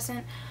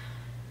antidepressant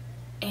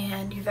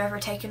and you've ever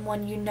taken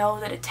one, you know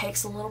that it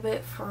takes a little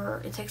bit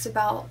it takes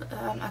about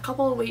a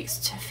couple of weeks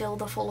to feel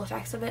the full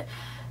effects of it.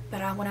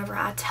 But whenever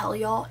I tell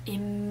y'all,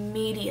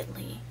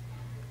 immediately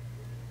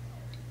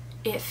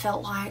it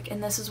felt like,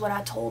 and this is what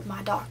I told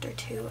my doctor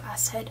too, I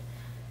said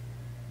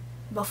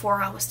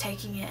before I was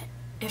taking it,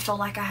 it felt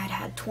like I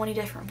had 20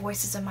 different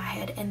voices in my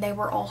head, and they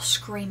were all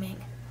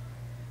screaming,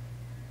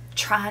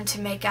 trying to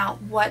make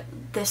out what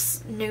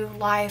this new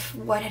life,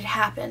 what had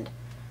happened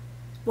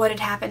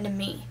to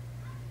me,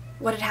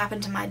 what had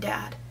happened to my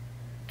dad.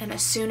 And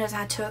as soon as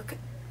I took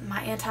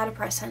my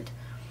antidepressant,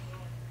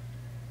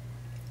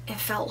 it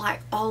felt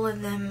like all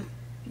of them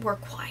were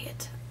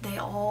quiet. They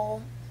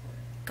all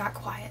got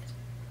quiet.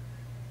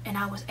 And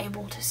I was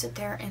able to sit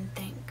there and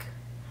think.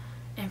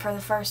 And for the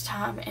first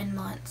time in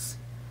months,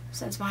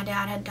 since my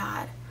dad had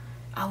died,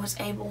 I was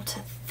able to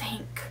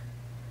think.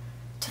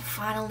 To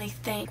finally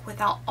think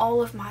without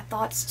all of my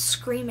thoughts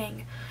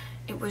screaming.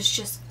 It was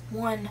just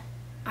one,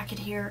 I could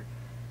hear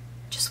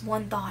just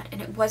one thought,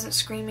 and it wasn't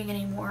screaming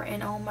anymore.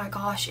 And oh my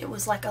gosh, it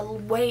was like a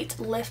weight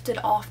lifted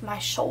off my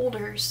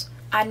shoulders.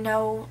 I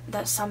know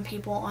that some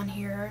people on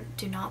here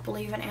do not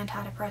believe in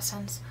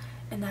antidepressants,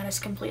 and that is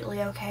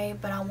completely okay,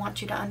 but I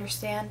want you to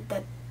understand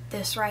that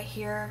this right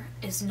here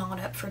is not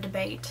up for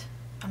debate.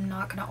 I'm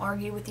not going to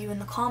argue with you in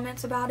the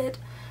comments about it.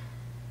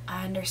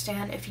 I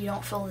understand if you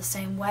don't feel the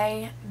same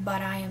way,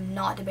 but I am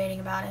not debating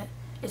about it.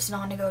 It's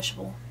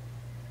non-negotiable.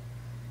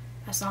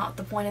 That's not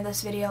the point of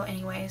this video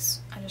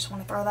anyways. I just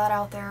want to throw that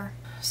out there.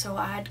 So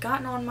I had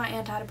gotten on my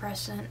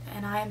antidepressant,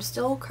 and I am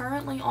still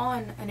currently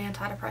on an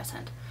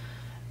antidepressant.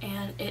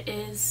 And it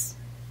is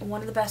one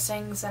of the best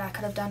things that I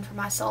could have done for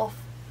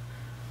myself.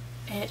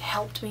 It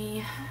helped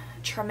me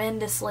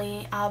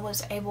tremendously. I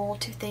was able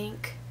to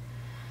think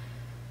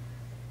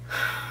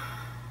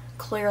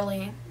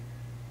clearly.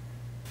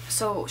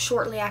 So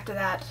shortly after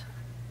that,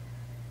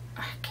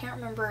 I can't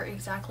remember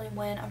exactly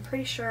when, I'm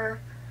pretty sure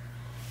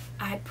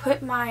I had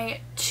put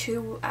my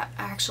I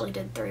actually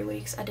did 3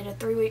 weeks. I did a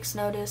 3 weeks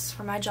notice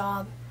for my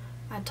job.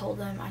 I told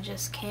them I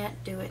just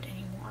can't do it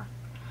anymore.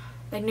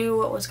 They knew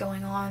what was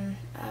going on,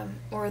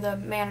 or the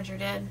manager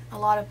did. A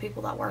lot of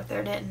people that worked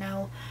there didn't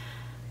know,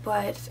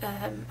 but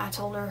I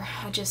told her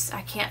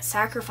I can't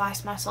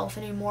sacrifice myself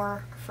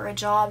anymore for a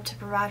job to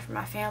provide for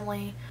my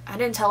family. I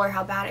didn't tell her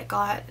how bad it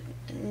got.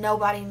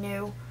 Nobody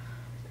knew.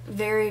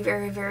 Very,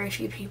 very, very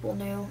few people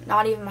knew.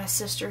 Not even my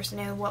sisters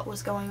knew what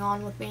was going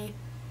on with me.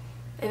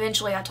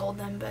 Eventually I told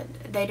them,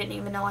 but they didn't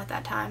even know at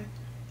that time.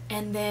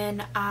 And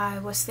then I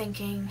was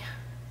thinking,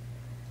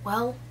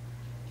 well,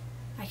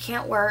 I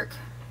can't work.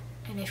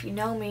 And if you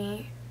know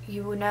me,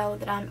 you would know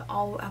that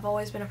I've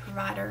always been a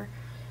provider.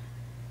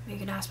 You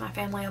can ask my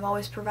family. I've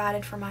always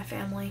provided for my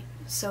family.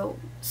 So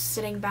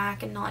sitting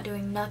back and not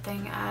doing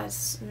nothing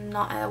it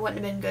wouldn't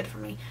have been good for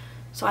me.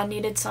 So I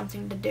needed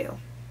something to do.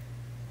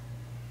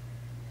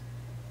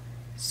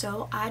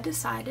 So I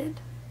decided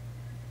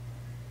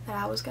that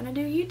I was going to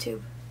do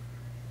YouTube.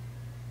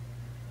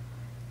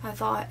 I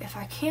thought, if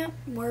I can't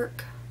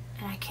work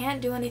and I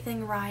can't do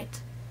anything right,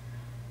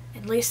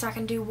 at least I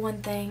can do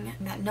one thing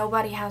that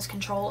nobody has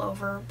control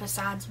over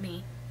besides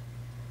me.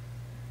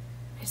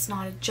 It's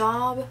not a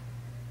job.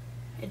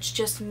 It's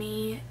just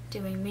me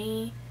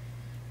doing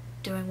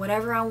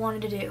whatever I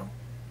wanted to do.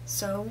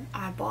 So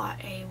I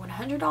bought a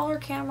 $100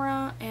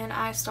 camera and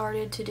I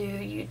started to do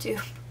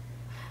YouTube.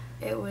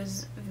 It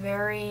was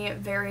very,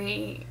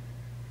 very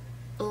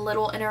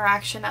little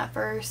interaction at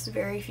first.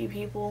 Very few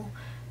people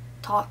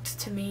talked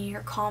to me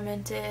or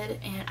commented,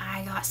 and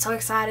I got so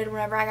excited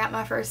whenever I got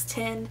my first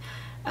 10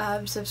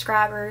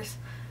 subscribers.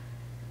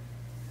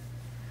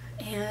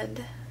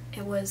 And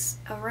it was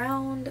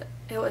Halloween.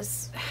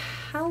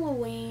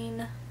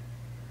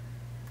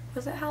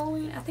 Was it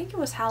Halloween? I think it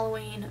was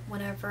Halloween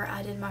whenever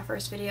I did my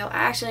first video. I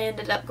actually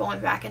ended up going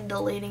back and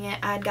deleting it.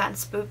 I had gotten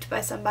spooked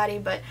by somebody,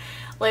 but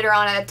later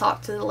on I had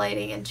talked to the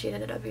lady and she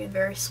ended up being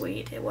very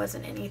sweet. It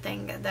wasn't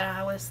anything that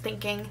I was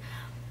thinking,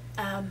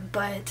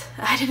 but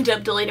I ended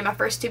up deleting my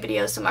first 2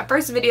 videos. So my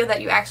first video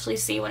that you actually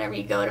see whenever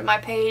you go to my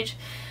page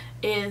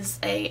is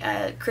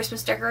a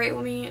Christmas decorate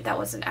with me. That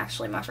wasn't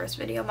actually my first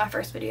video. My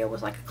first video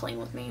was like a clean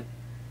with me.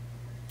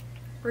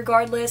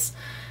 Regardless,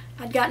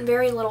 I'd gotten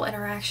very little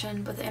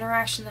interaction, but the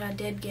interaction that I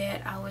did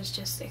get, I was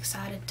just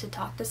excited to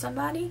talk to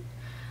somebody,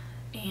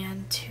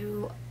 and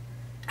to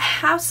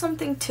have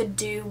something to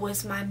do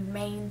was my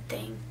main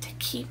thing, to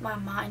keep my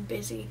mind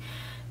busy,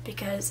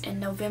 because in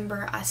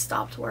November I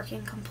stopped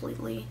working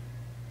completely,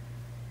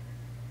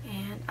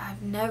 and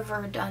I've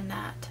never done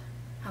that.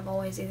 I've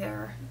always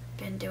either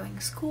been doing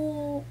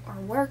school or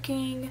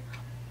working.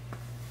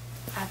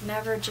 I've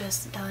never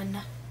just done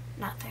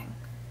nothing.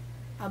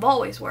 I've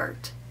always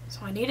worked.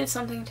 So I needed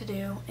something to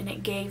do, and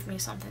it gave me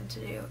something to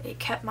do. It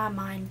kept my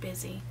mind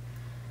busy.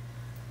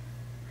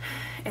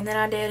 And then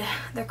I did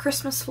the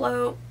Christmas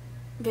float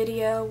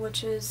video,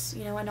 which is,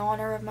 you know, in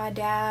honor of my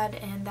dad,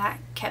 and that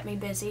kept me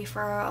busy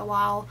for a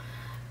while.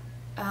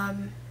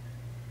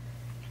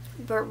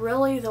 But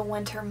really the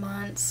winter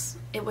months,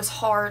 it was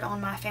hard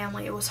on my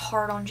family. It was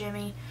hard on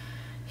Jimmy.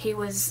 I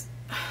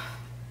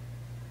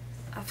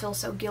feel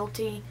so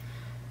guilty.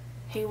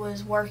 He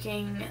was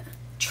working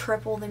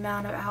triple the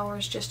amount of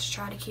hours just to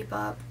try to keep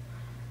up,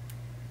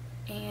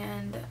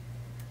 and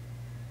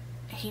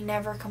he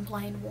never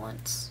complained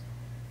once.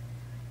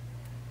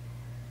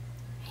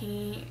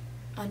 He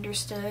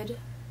understood.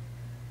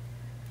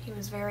 He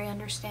was very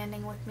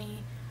understanding with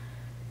me,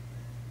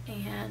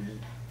 and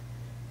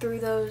through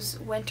those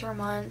winter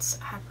months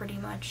I pretty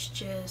much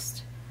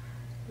just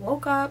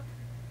woke up,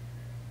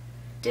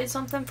 did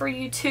something for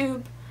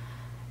YouTube,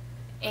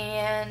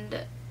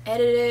 and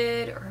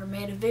edited or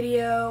made a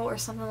video or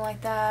something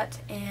like that,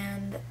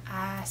 and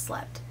I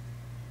slept.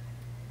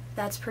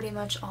 That's pretty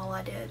much all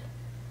I did.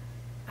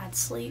 I'd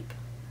sleep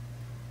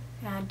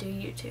and I'd do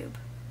YouTube,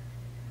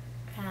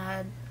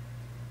 and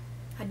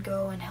I'd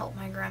go and help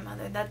my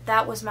grandmother.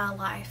 That was my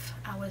life.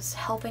 I was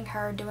helping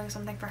her, doing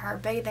something for her,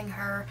 bathing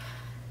her,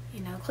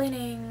 you know,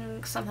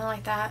 cleaning, something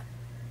like that,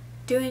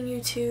 doing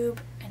YouTube,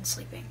 and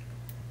sleeping.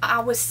 I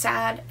was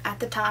sad at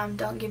the time,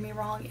 don't get me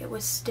wrong. I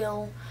was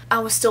still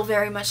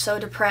very much so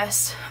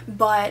depressed,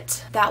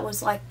 but that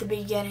was like the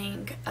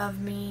beginning of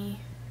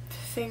me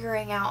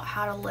figuring out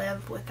how to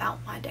live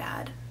without my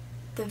dad.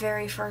 The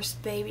very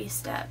first baby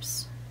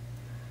steps.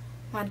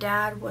 My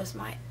dad was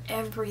my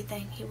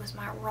everything. He was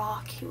my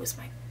rock. He was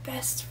my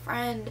best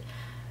friend.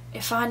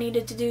 If I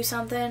needed to do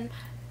something,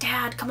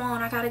 Dad, come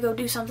on, I gotta go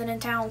do something in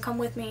town, come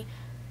with me.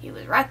 He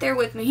was right there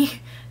with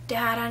me.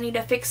 Dad, I need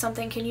to fix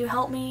something, can you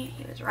help me?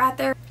 He was right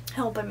there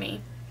helping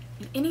me.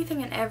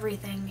 Anything and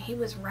everything, he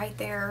was right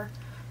there.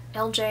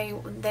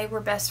 LJ, they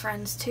were best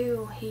friends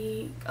too.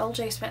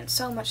 LJ spent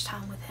so much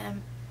time with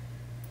him.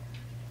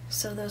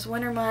 So those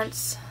winter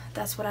months,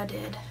 that's what I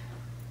did.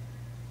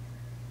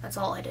 That's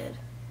all I did.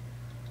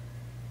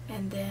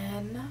 And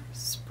then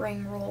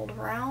spring rolled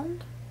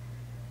around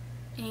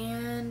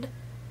and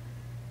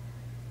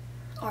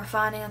our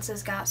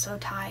finances got so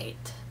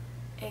tight,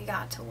 it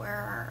got to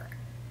where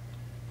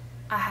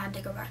I had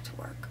to go back to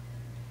work.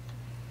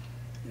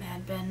 It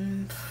had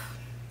been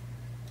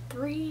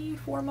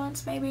 3-4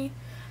 months maybe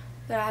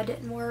that I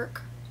didn't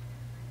work,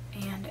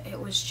 and it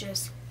was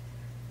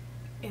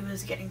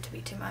getting to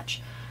be too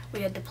much.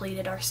 We had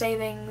depleted our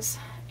savings,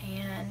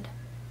 and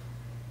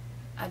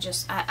I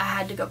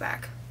had to go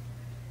back.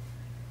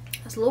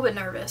 I was a little bit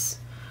nervous.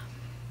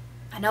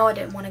 I know I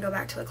didn't want to go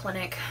back to a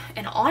clinic,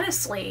 and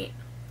honestly,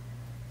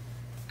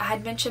 I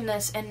had mentioned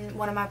this in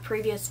one of my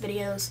previous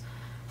videos.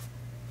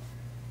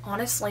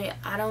 Honestly,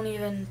 I don't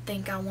even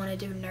think I want to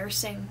do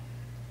nursing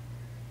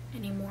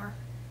anymore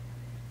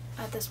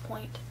at this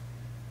point.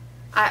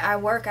 I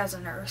work as a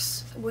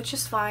nurse, which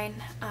is fine.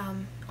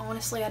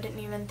 Honestly, I didn't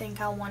even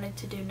think I wanted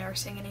to do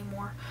nursing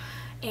anymore,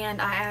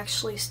 and I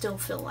actually still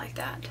feel like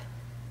that.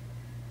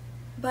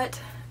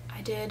 But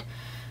I did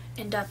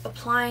end up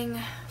applying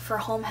for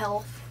home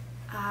health.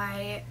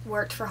 I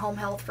worked for home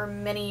health for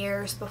many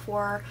years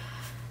before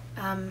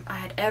I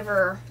had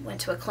ever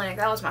went to a clinic.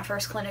 That was my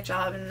first clinic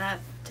job, and that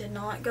did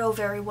not go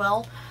very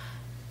well.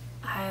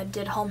 I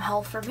did home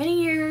health for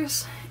many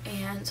years,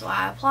 and so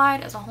I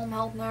applied as a home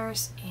health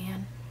nurse,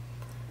 and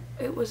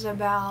it was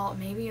about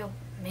maybe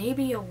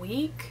a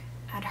week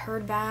I'd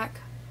heard back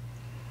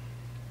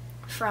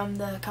from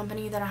the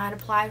company that I had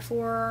applied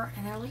for,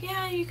 and they're like,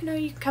 yeah, you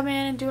can come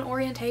in and do an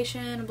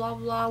orientation and blah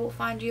blah blah, we'll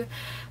find you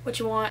what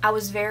you want. I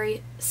was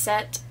very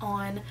set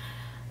on,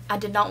 I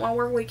did not want to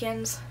work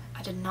weekends,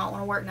 I did not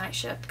want to work night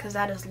shift, because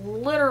that is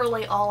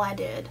literally all I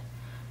did,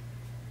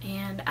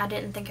 and I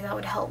didn't think that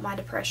would help my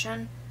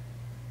depression,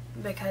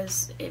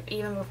 because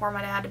even before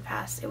my dad had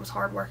passed, it was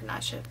hard working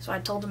night shift. So I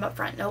told them up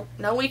front, nope,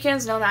 no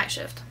weekends, no night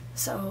shift.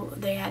 So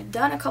they had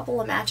done a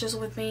couple of matches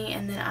with me,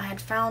 and then I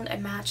had found a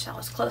match that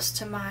was close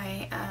to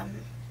my,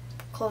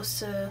 close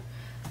to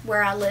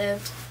where I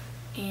lived,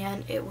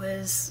 and it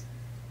was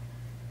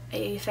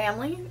a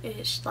family.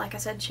 Like I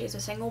said, she's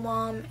a single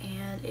mom,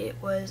 and it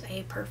was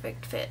a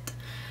perfect fit.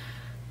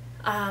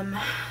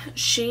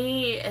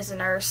 She is a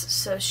nurse,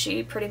 so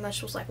she pretty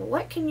much was like, well,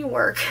 what can you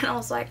work? And I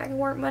was like, I can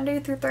work Monday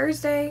through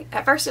Thursday.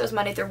 At first it was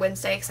Monday through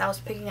Wednesday, because I was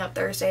picking up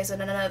Thursdays in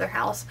another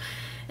house,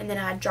 and then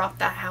I dropped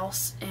that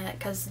house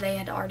because they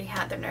had already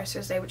had their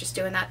nurses. They were just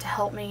doing that to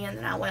help me, and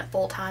then I went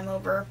full-time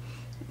over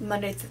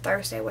Monday through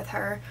Thursday with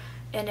her,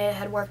 and it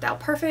had worked out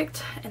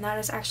perfect, and that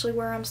is actually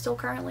where I'm still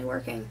currently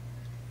working.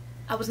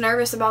 I was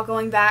nervous about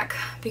going back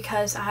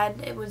because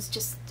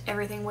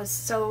everything was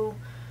so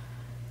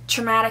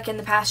traumatic in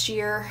the past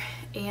year,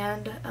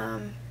 and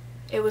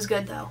it was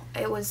good though.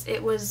 It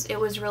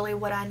was really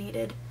what I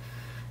needed,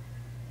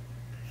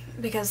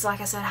 because like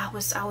I said, I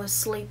was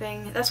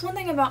sleeping. That's one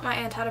thing about my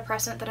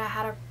antidepressant that I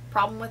had a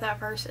problem with at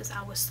first, is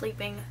I was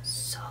sleeping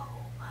so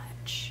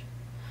much.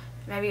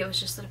 Maybe it was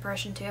just the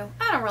depression too,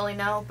 I don't really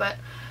know, but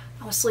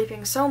I was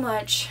sleeping so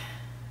much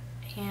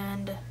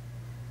and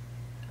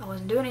I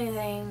wasn't doing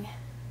anything.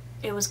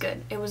 It was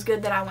good. It was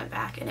good that I went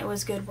back, and it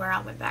was good where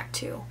I went back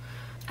to.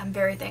 I'm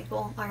very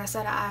thankful. Like I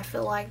said, I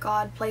feel like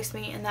God placed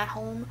me in that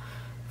home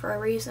for a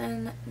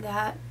reason,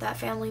 that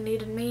family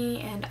needed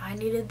me and I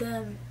needed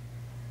them,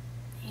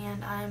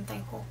 and I am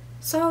thankful.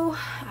 So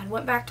I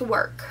went back to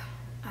work.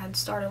 I'd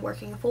started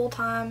working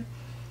full-time,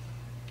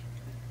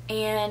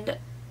 and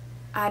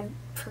I'd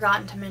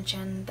forgotten to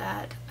mention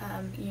that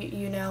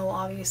you know,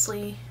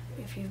 obviously,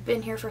 if you've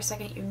been here for a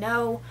second, you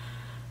know,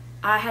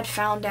 I had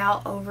found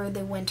out over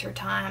the winter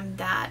time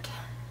that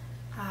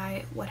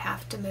I would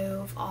have to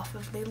move off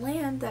of the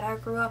land that I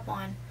grew up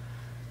on.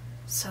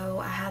 So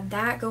I had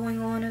that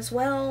going on as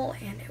well,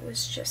 and it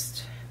was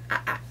just,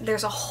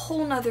 there's a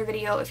whole nother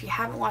video. If you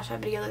haven't watched that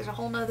video, there's a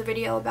whole nother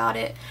video about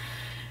it.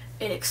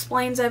 It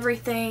explains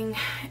everything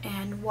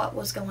and what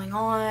was going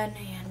on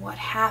and what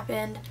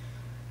happened.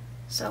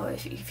 So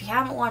if you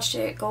haven't watched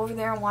it, go over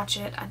there and watch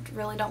it. I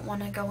really don't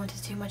want to go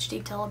into too much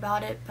detail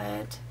about it,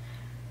 but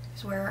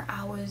it's where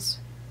I was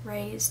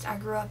raised, I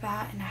grew up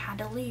at, and I had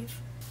to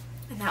leave.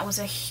 And that was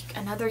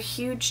another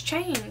huge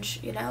change,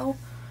 you know.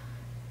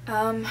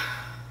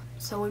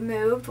 So we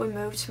moved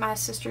to my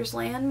sister's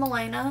land,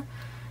 Milena,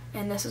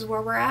 and this is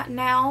where we're at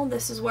now.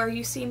 This is where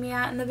you see me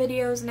at in the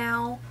videos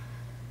now.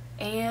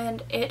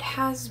 And it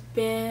has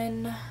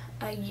been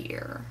a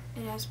year.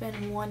 It has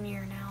been 1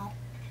 year now.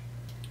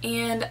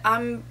 And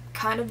I'm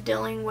kind of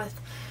dealing with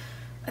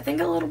I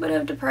think a little bit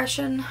of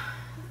depression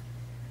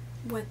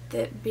with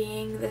it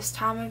being this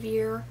time of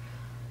year.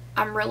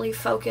 I'm really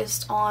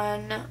focused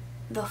on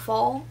the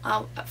fall.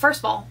 First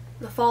of all,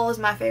 the fall is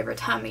my favorite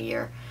time of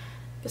year.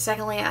 But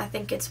secondly, I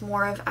think it's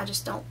more of I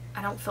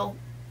don't feel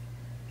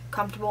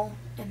comfortable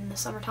in the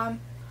summertime.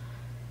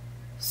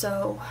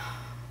 So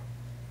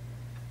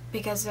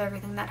because of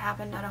everything that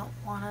happened, I don't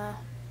want to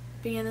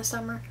be in the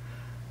summer.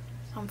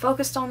 So I'm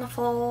focused on the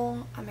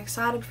fall. I'm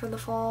excited for the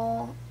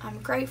fall. I'm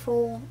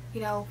grateful,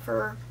 you know,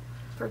 for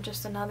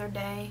just another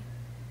day.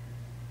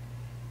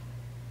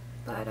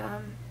 But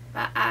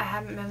I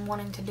haven't been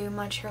wanting to do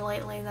much here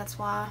lately. That's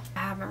why I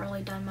haven't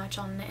really done much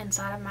on the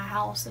inside of my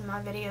house in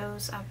my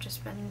videos. I've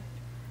just been,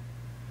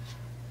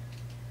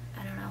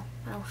 I don't know,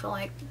 I don't feel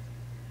like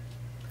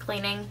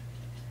cleaning.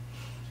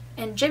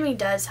 And Jimmy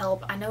does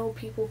help. I know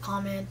people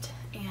comment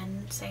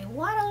and say,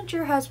 why don't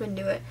your husband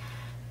do it?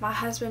 My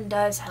husband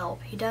does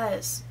help. He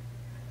does.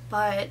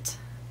 But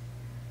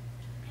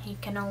he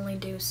can only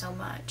do so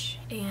much.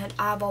 And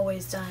I've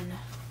always done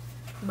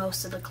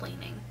most of the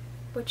cleaning,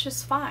 which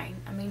is fine.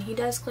 I mean, he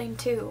does clean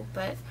too,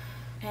 but,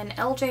 and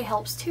LJ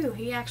helps too.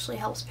 He actually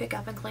helps pick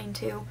up and clean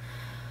too.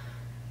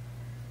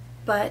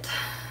 But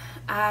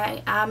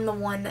I'm the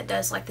one that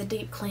does like the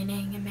deep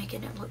cleaning and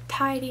making it look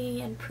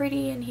tidy and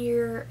pretty in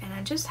here, and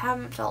I just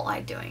haven't felt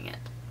like doing it.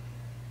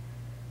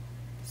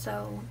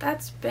 So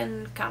that's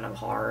been kind of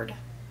hard.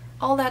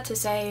 All that to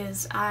say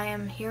is I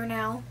am here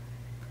now,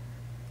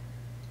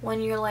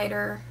 1 year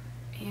later,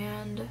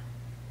 and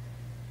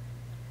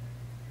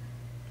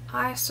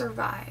I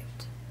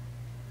survived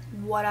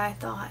what I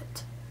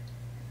thought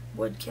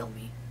would kill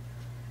me.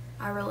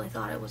 I really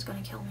thought it was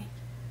going to kill me.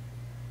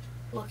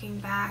 Looking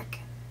back,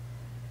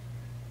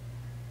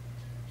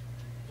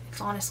 it's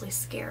honestly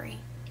scary.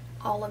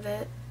 All of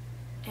it,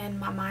 and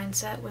my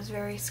mindset was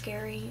very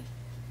scary.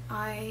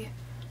 I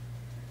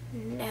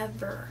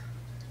never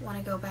want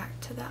to go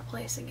back to that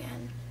place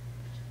again.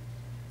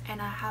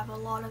 And I have a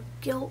lot of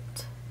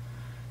guilt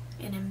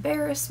and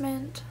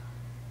embarrassment,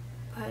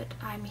 but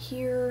I'm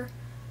here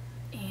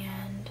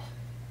and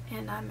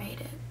I made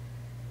it.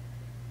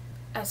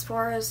 As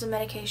far as the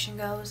medication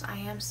goes, I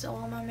am still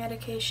on my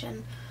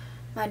medication.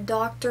 My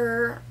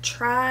doctor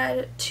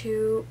tried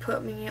to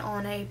put me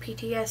on a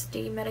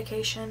PTSD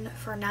medication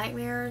for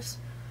nightmares,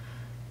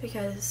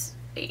 because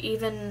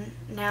even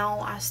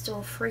now I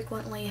still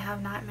frequently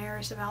have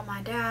nightmares about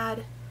my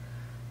dad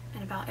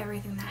and about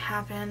everything that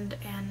happened,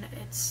 and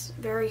it's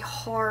very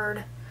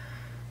hard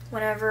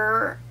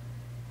whenever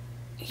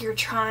you're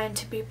trying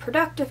to be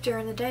productive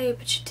during the day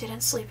but you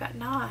didn't sleep at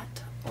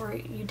night, or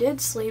you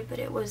did sleep but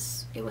it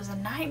was a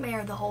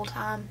nightmare the whole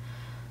time.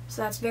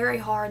 So that's very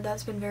hard.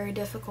 That's been very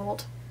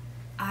difficult.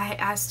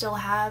 I still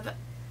have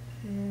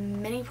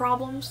many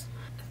problems.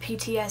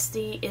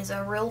 PTSD is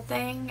a real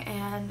thing,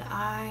 and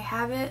I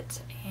have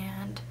it,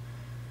 and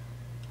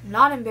I'm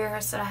not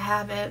embarrassed that I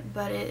have it,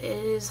 but it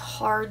is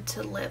hard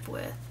to live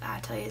with. I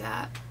tell you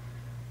that.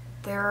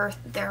 There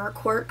are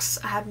quirks.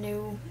 I have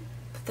new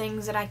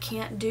things that I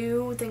can't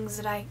do, things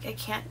that I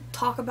can't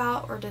talk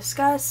about or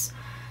discuss.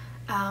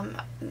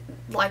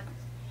 Like,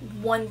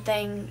 one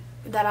thing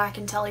that I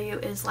can tell you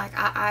is, like,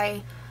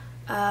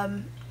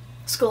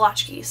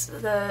 Skolachki's,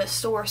 the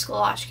store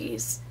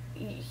Skolachki's,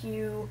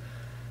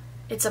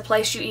 it's a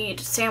place you eat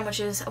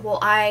sandwiches. Well,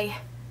 I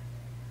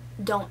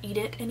don't eat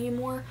it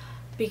anymore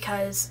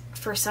because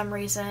for some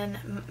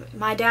reason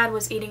my dad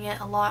was eating it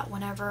a lot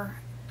whenever,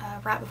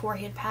 right before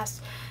he had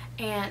passed,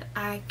 and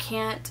I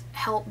can't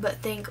help but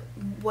think,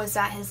 was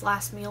that his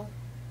last meal?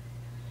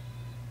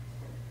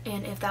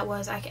 And if that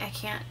was, I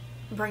can't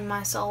bring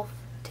myself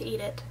to eat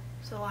it.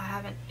 So I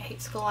haven't ate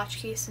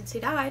Skolachki since he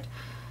died.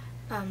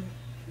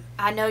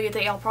 I know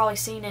that y'all probably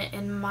seen it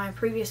in my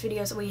previous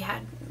videos that we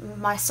had.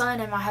 My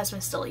son and my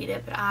husband still eat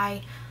it, but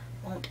I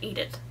won't eat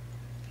it.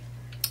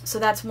 So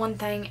that's one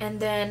thing. And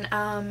then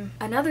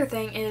another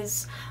thing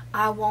is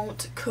I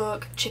won't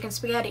cook chicken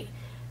spaghetti.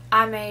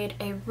 I made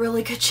a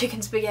really good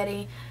chicken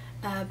spaghetti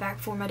back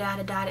before my dad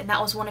had died, and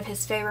that was one of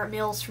his favorite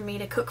meals for me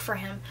to cook for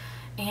him.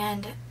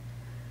 And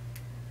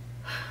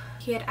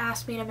he had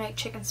asked me to make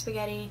chicken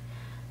spaghetti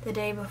the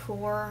day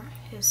before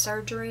his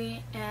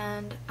surgery,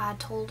 and I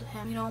told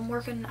him, you know, I'm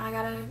working, I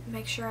gotta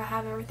make sure I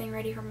have everything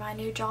ready for my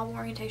new job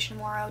orientation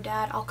tomorrow.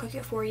 Dad, I'll cook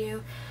it for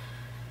you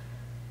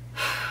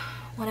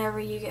whenever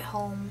you get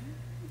home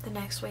the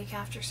next week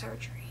after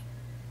surgery.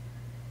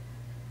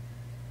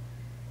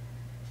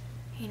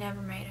 He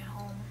never made it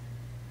home,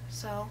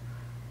 so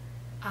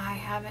I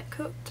haven't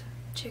cooked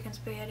chicken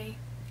spaghetti.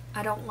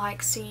 I don't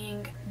like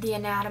seeing the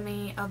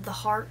anatomy of the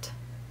heart.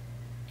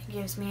 It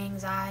gives me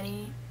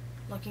anxiety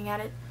looking at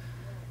it.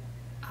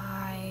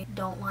 I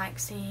don't like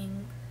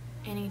seeing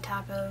any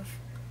type of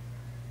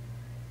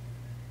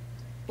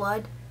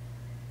blood.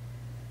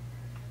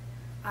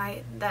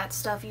 That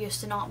stuff used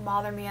to not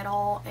bother me at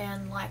all,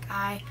 and like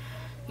I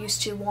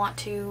used to want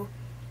to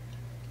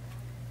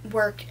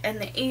work in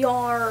the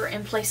ER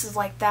and places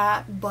like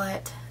that,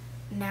 but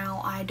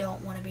now I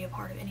don't want to be a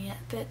part of any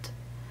of it.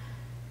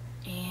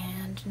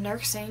 And And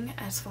nursing,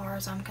 as far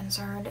as I'm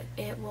concerned,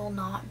 it will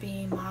not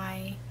be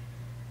my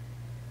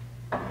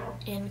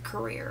end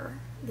career.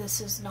 This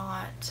is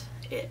not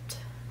it.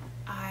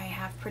 I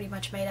have pretty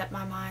much made up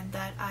my mind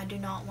that I do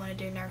not want to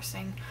do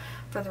nursing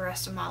for the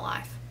rest of my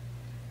life.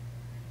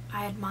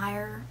 I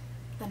admire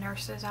the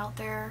nurses out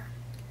there.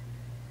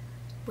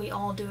 We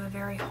all do a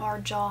very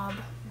hard job,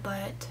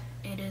 but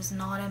it is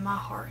not in my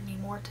heart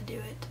anymore to do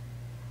it.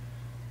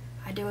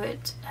 I do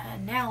it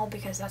now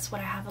because that's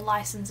what I have a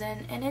license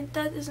in, and it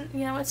doesn't,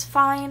 you know, it's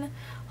fine.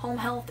 Home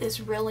health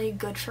is really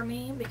good for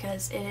me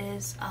because it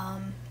is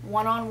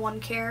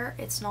one-on-one care.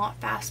 It's not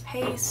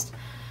fast-paced.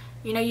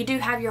 You know, you do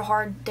have your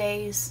hard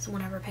days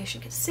whenever a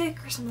patient gets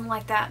sick or something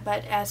like that,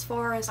 but as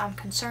far as I'm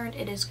concerned,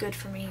 it is good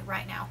for me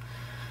right now.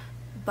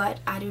 But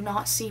I do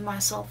not see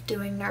myself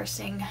doing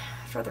nursing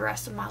for the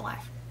rest of my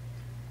life.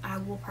 I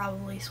will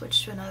probably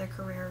switch to another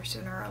career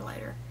sooner or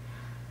later.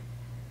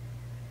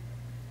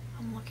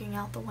 I'm looking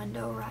out the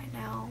window right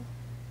now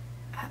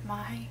at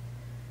my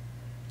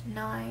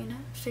 9,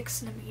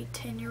 fixing to be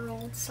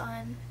 10-year-old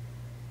son,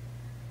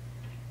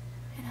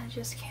 and I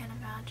just can't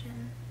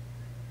imagine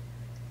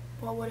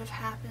what would have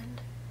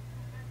happened.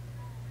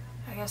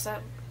 I guess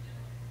I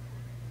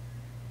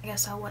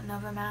wouldn't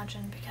have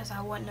imagined because I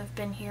wouldn't have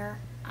been here.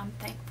 I'm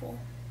thankful.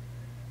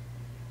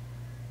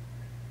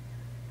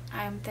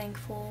 I am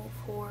thankful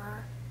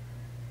for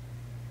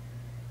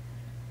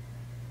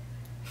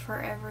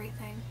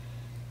everything.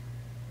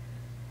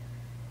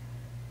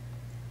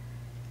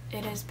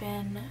 It has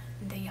been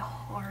the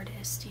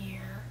hardest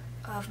year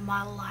of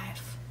my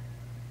life,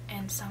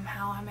 and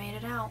somehow I made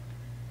it out.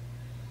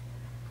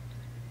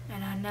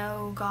 And I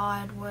know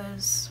God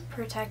was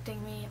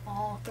protecting me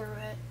all through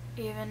it,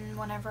 even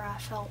whenever I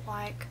felt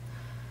like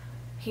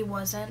He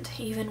wasn't,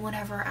 even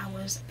whenever I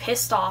was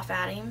pissed off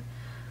at Him.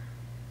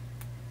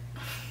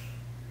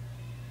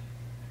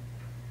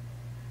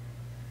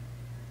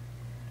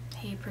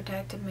 He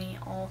protected me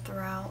all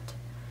throughout,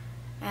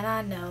 and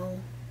I know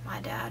my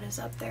dad is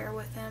up there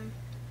with Him,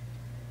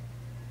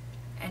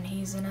 and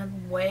he's in a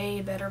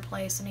way better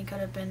place than he could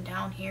have been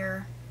down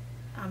here.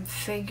 I'm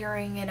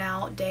figuring it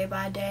out day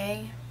by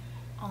day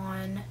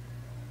on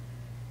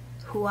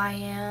who I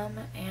am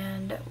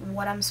and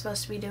what I'm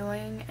supposed to be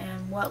doing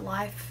and what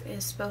life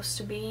is supposed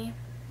to be,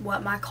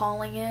 what my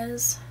calling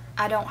is.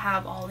 I don't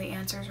have all the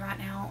answers right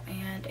now,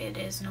 and it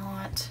is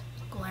not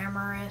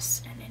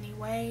glamorous in any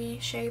way,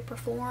 shape, or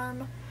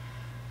form.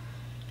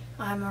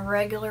 I'm a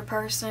regular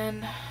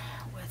person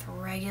with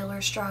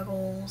regular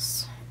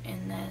struggles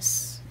in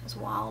this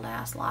wild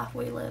ass life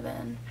we live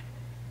in.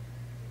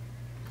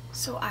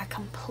 So I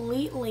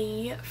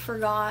completely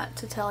forgot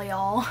to tell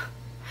y'all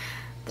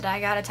that I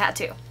got a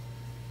tattoo.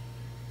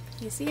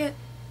 You see it?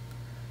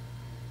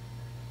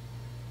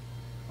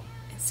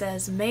 It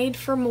says "Made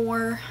for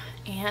More,"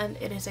 and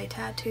it is a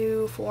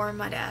tattoo for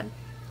my dad.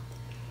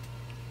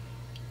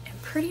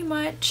 And pretty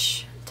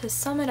much, to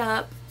sum it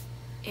up,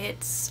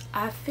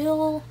 I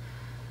feel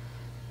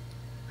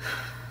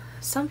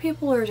some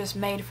people are just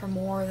made for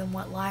more than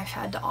what life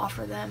had to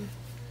offer them.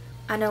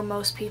 I know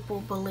most people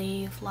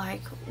believe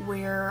like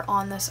we're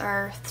on this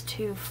earth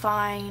to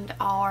find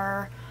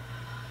our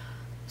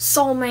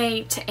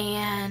soulmate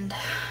and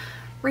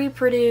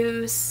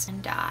reproduce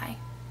and die.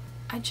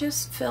 I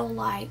just feel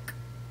like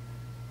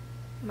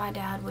my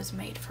dad was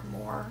made for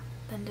more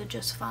than to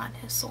just find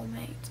his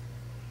soulmate.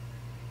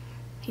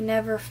 He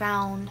never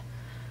found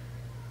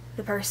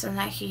the person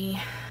that he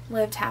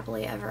lived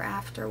happily ever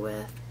after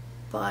with,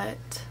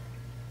 but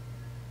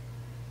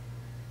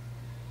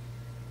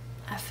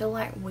I feel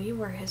like we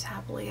were his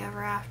happily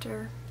ever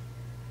after.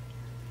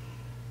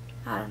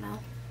 I don't know.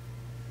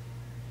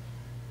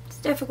 It's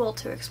difficult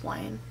to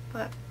explain,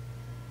 but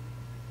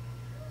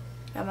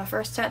I got my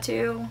first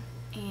tattoo,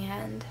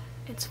 and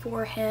it's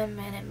for him,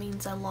 and it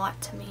means a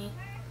lot to me.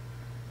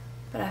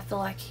 But I feel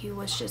like he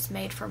was just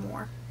made for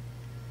more.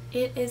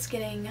 It is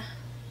getting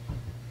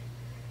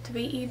to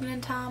be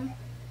evening time.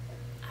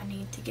 I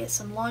need to get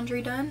some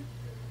laundry done.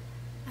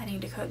 I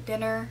need to cook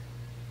dinner.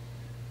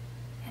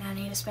 And I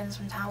need to spend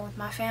some time with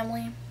my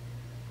family.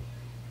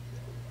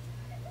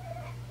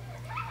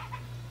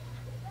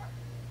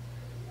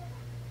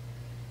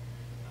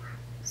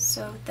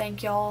 So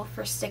thank y'all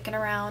for sticking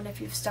around if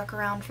you've stuck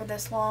around for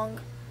this long.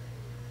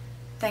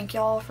 Thank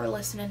y'all for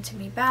listening to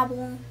me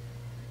babble.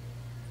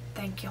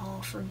 Thank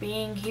y'all for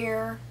being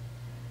here.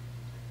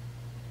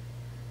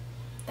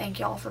 Thank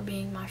y'all for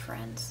being my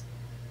friends.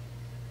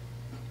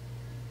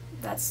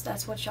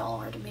 That's what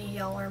y'all are to me.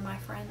 Y'all are my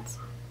friends.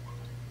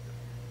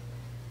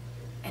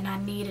 And I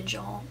needed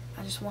y'all.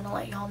 I just want to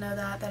let y'all know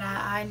that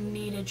I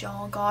needed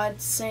y'all.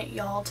 God sent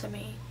y'all to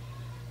me.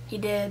 He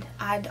did.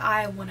 I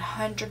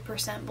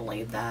 100%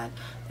 believe that.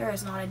 There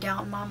is not a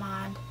doubt in my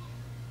mind.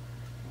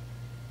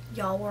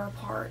 Y'all were a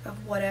part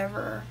of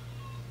whatever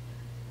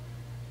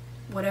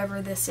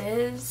this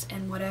is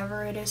and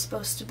whatever it is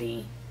supposed to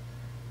be.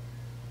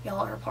 Y'all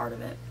are a part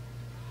of it.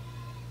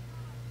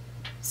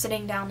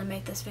 Sitting down to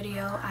make this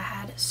video, I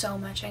had so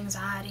much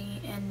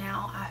anxiety, and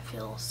now I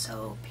feel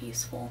so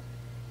peaceful.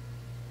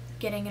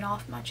 Getting it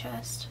off my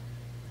chest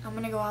I'm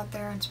going to go out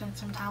there and spend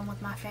some time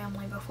with my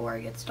family before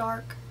it gets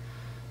dark.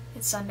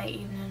 It's Sunday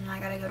evening and I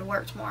gotta go to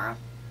work tomorrow.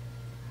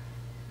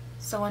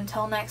 So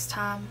until next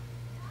time,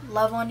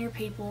 love on your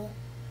people,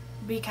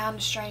 be kind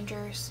to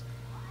strangers,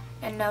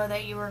 and know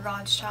that you are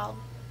God's child.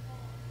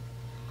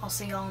 I'll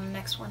see y'all in the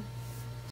next one.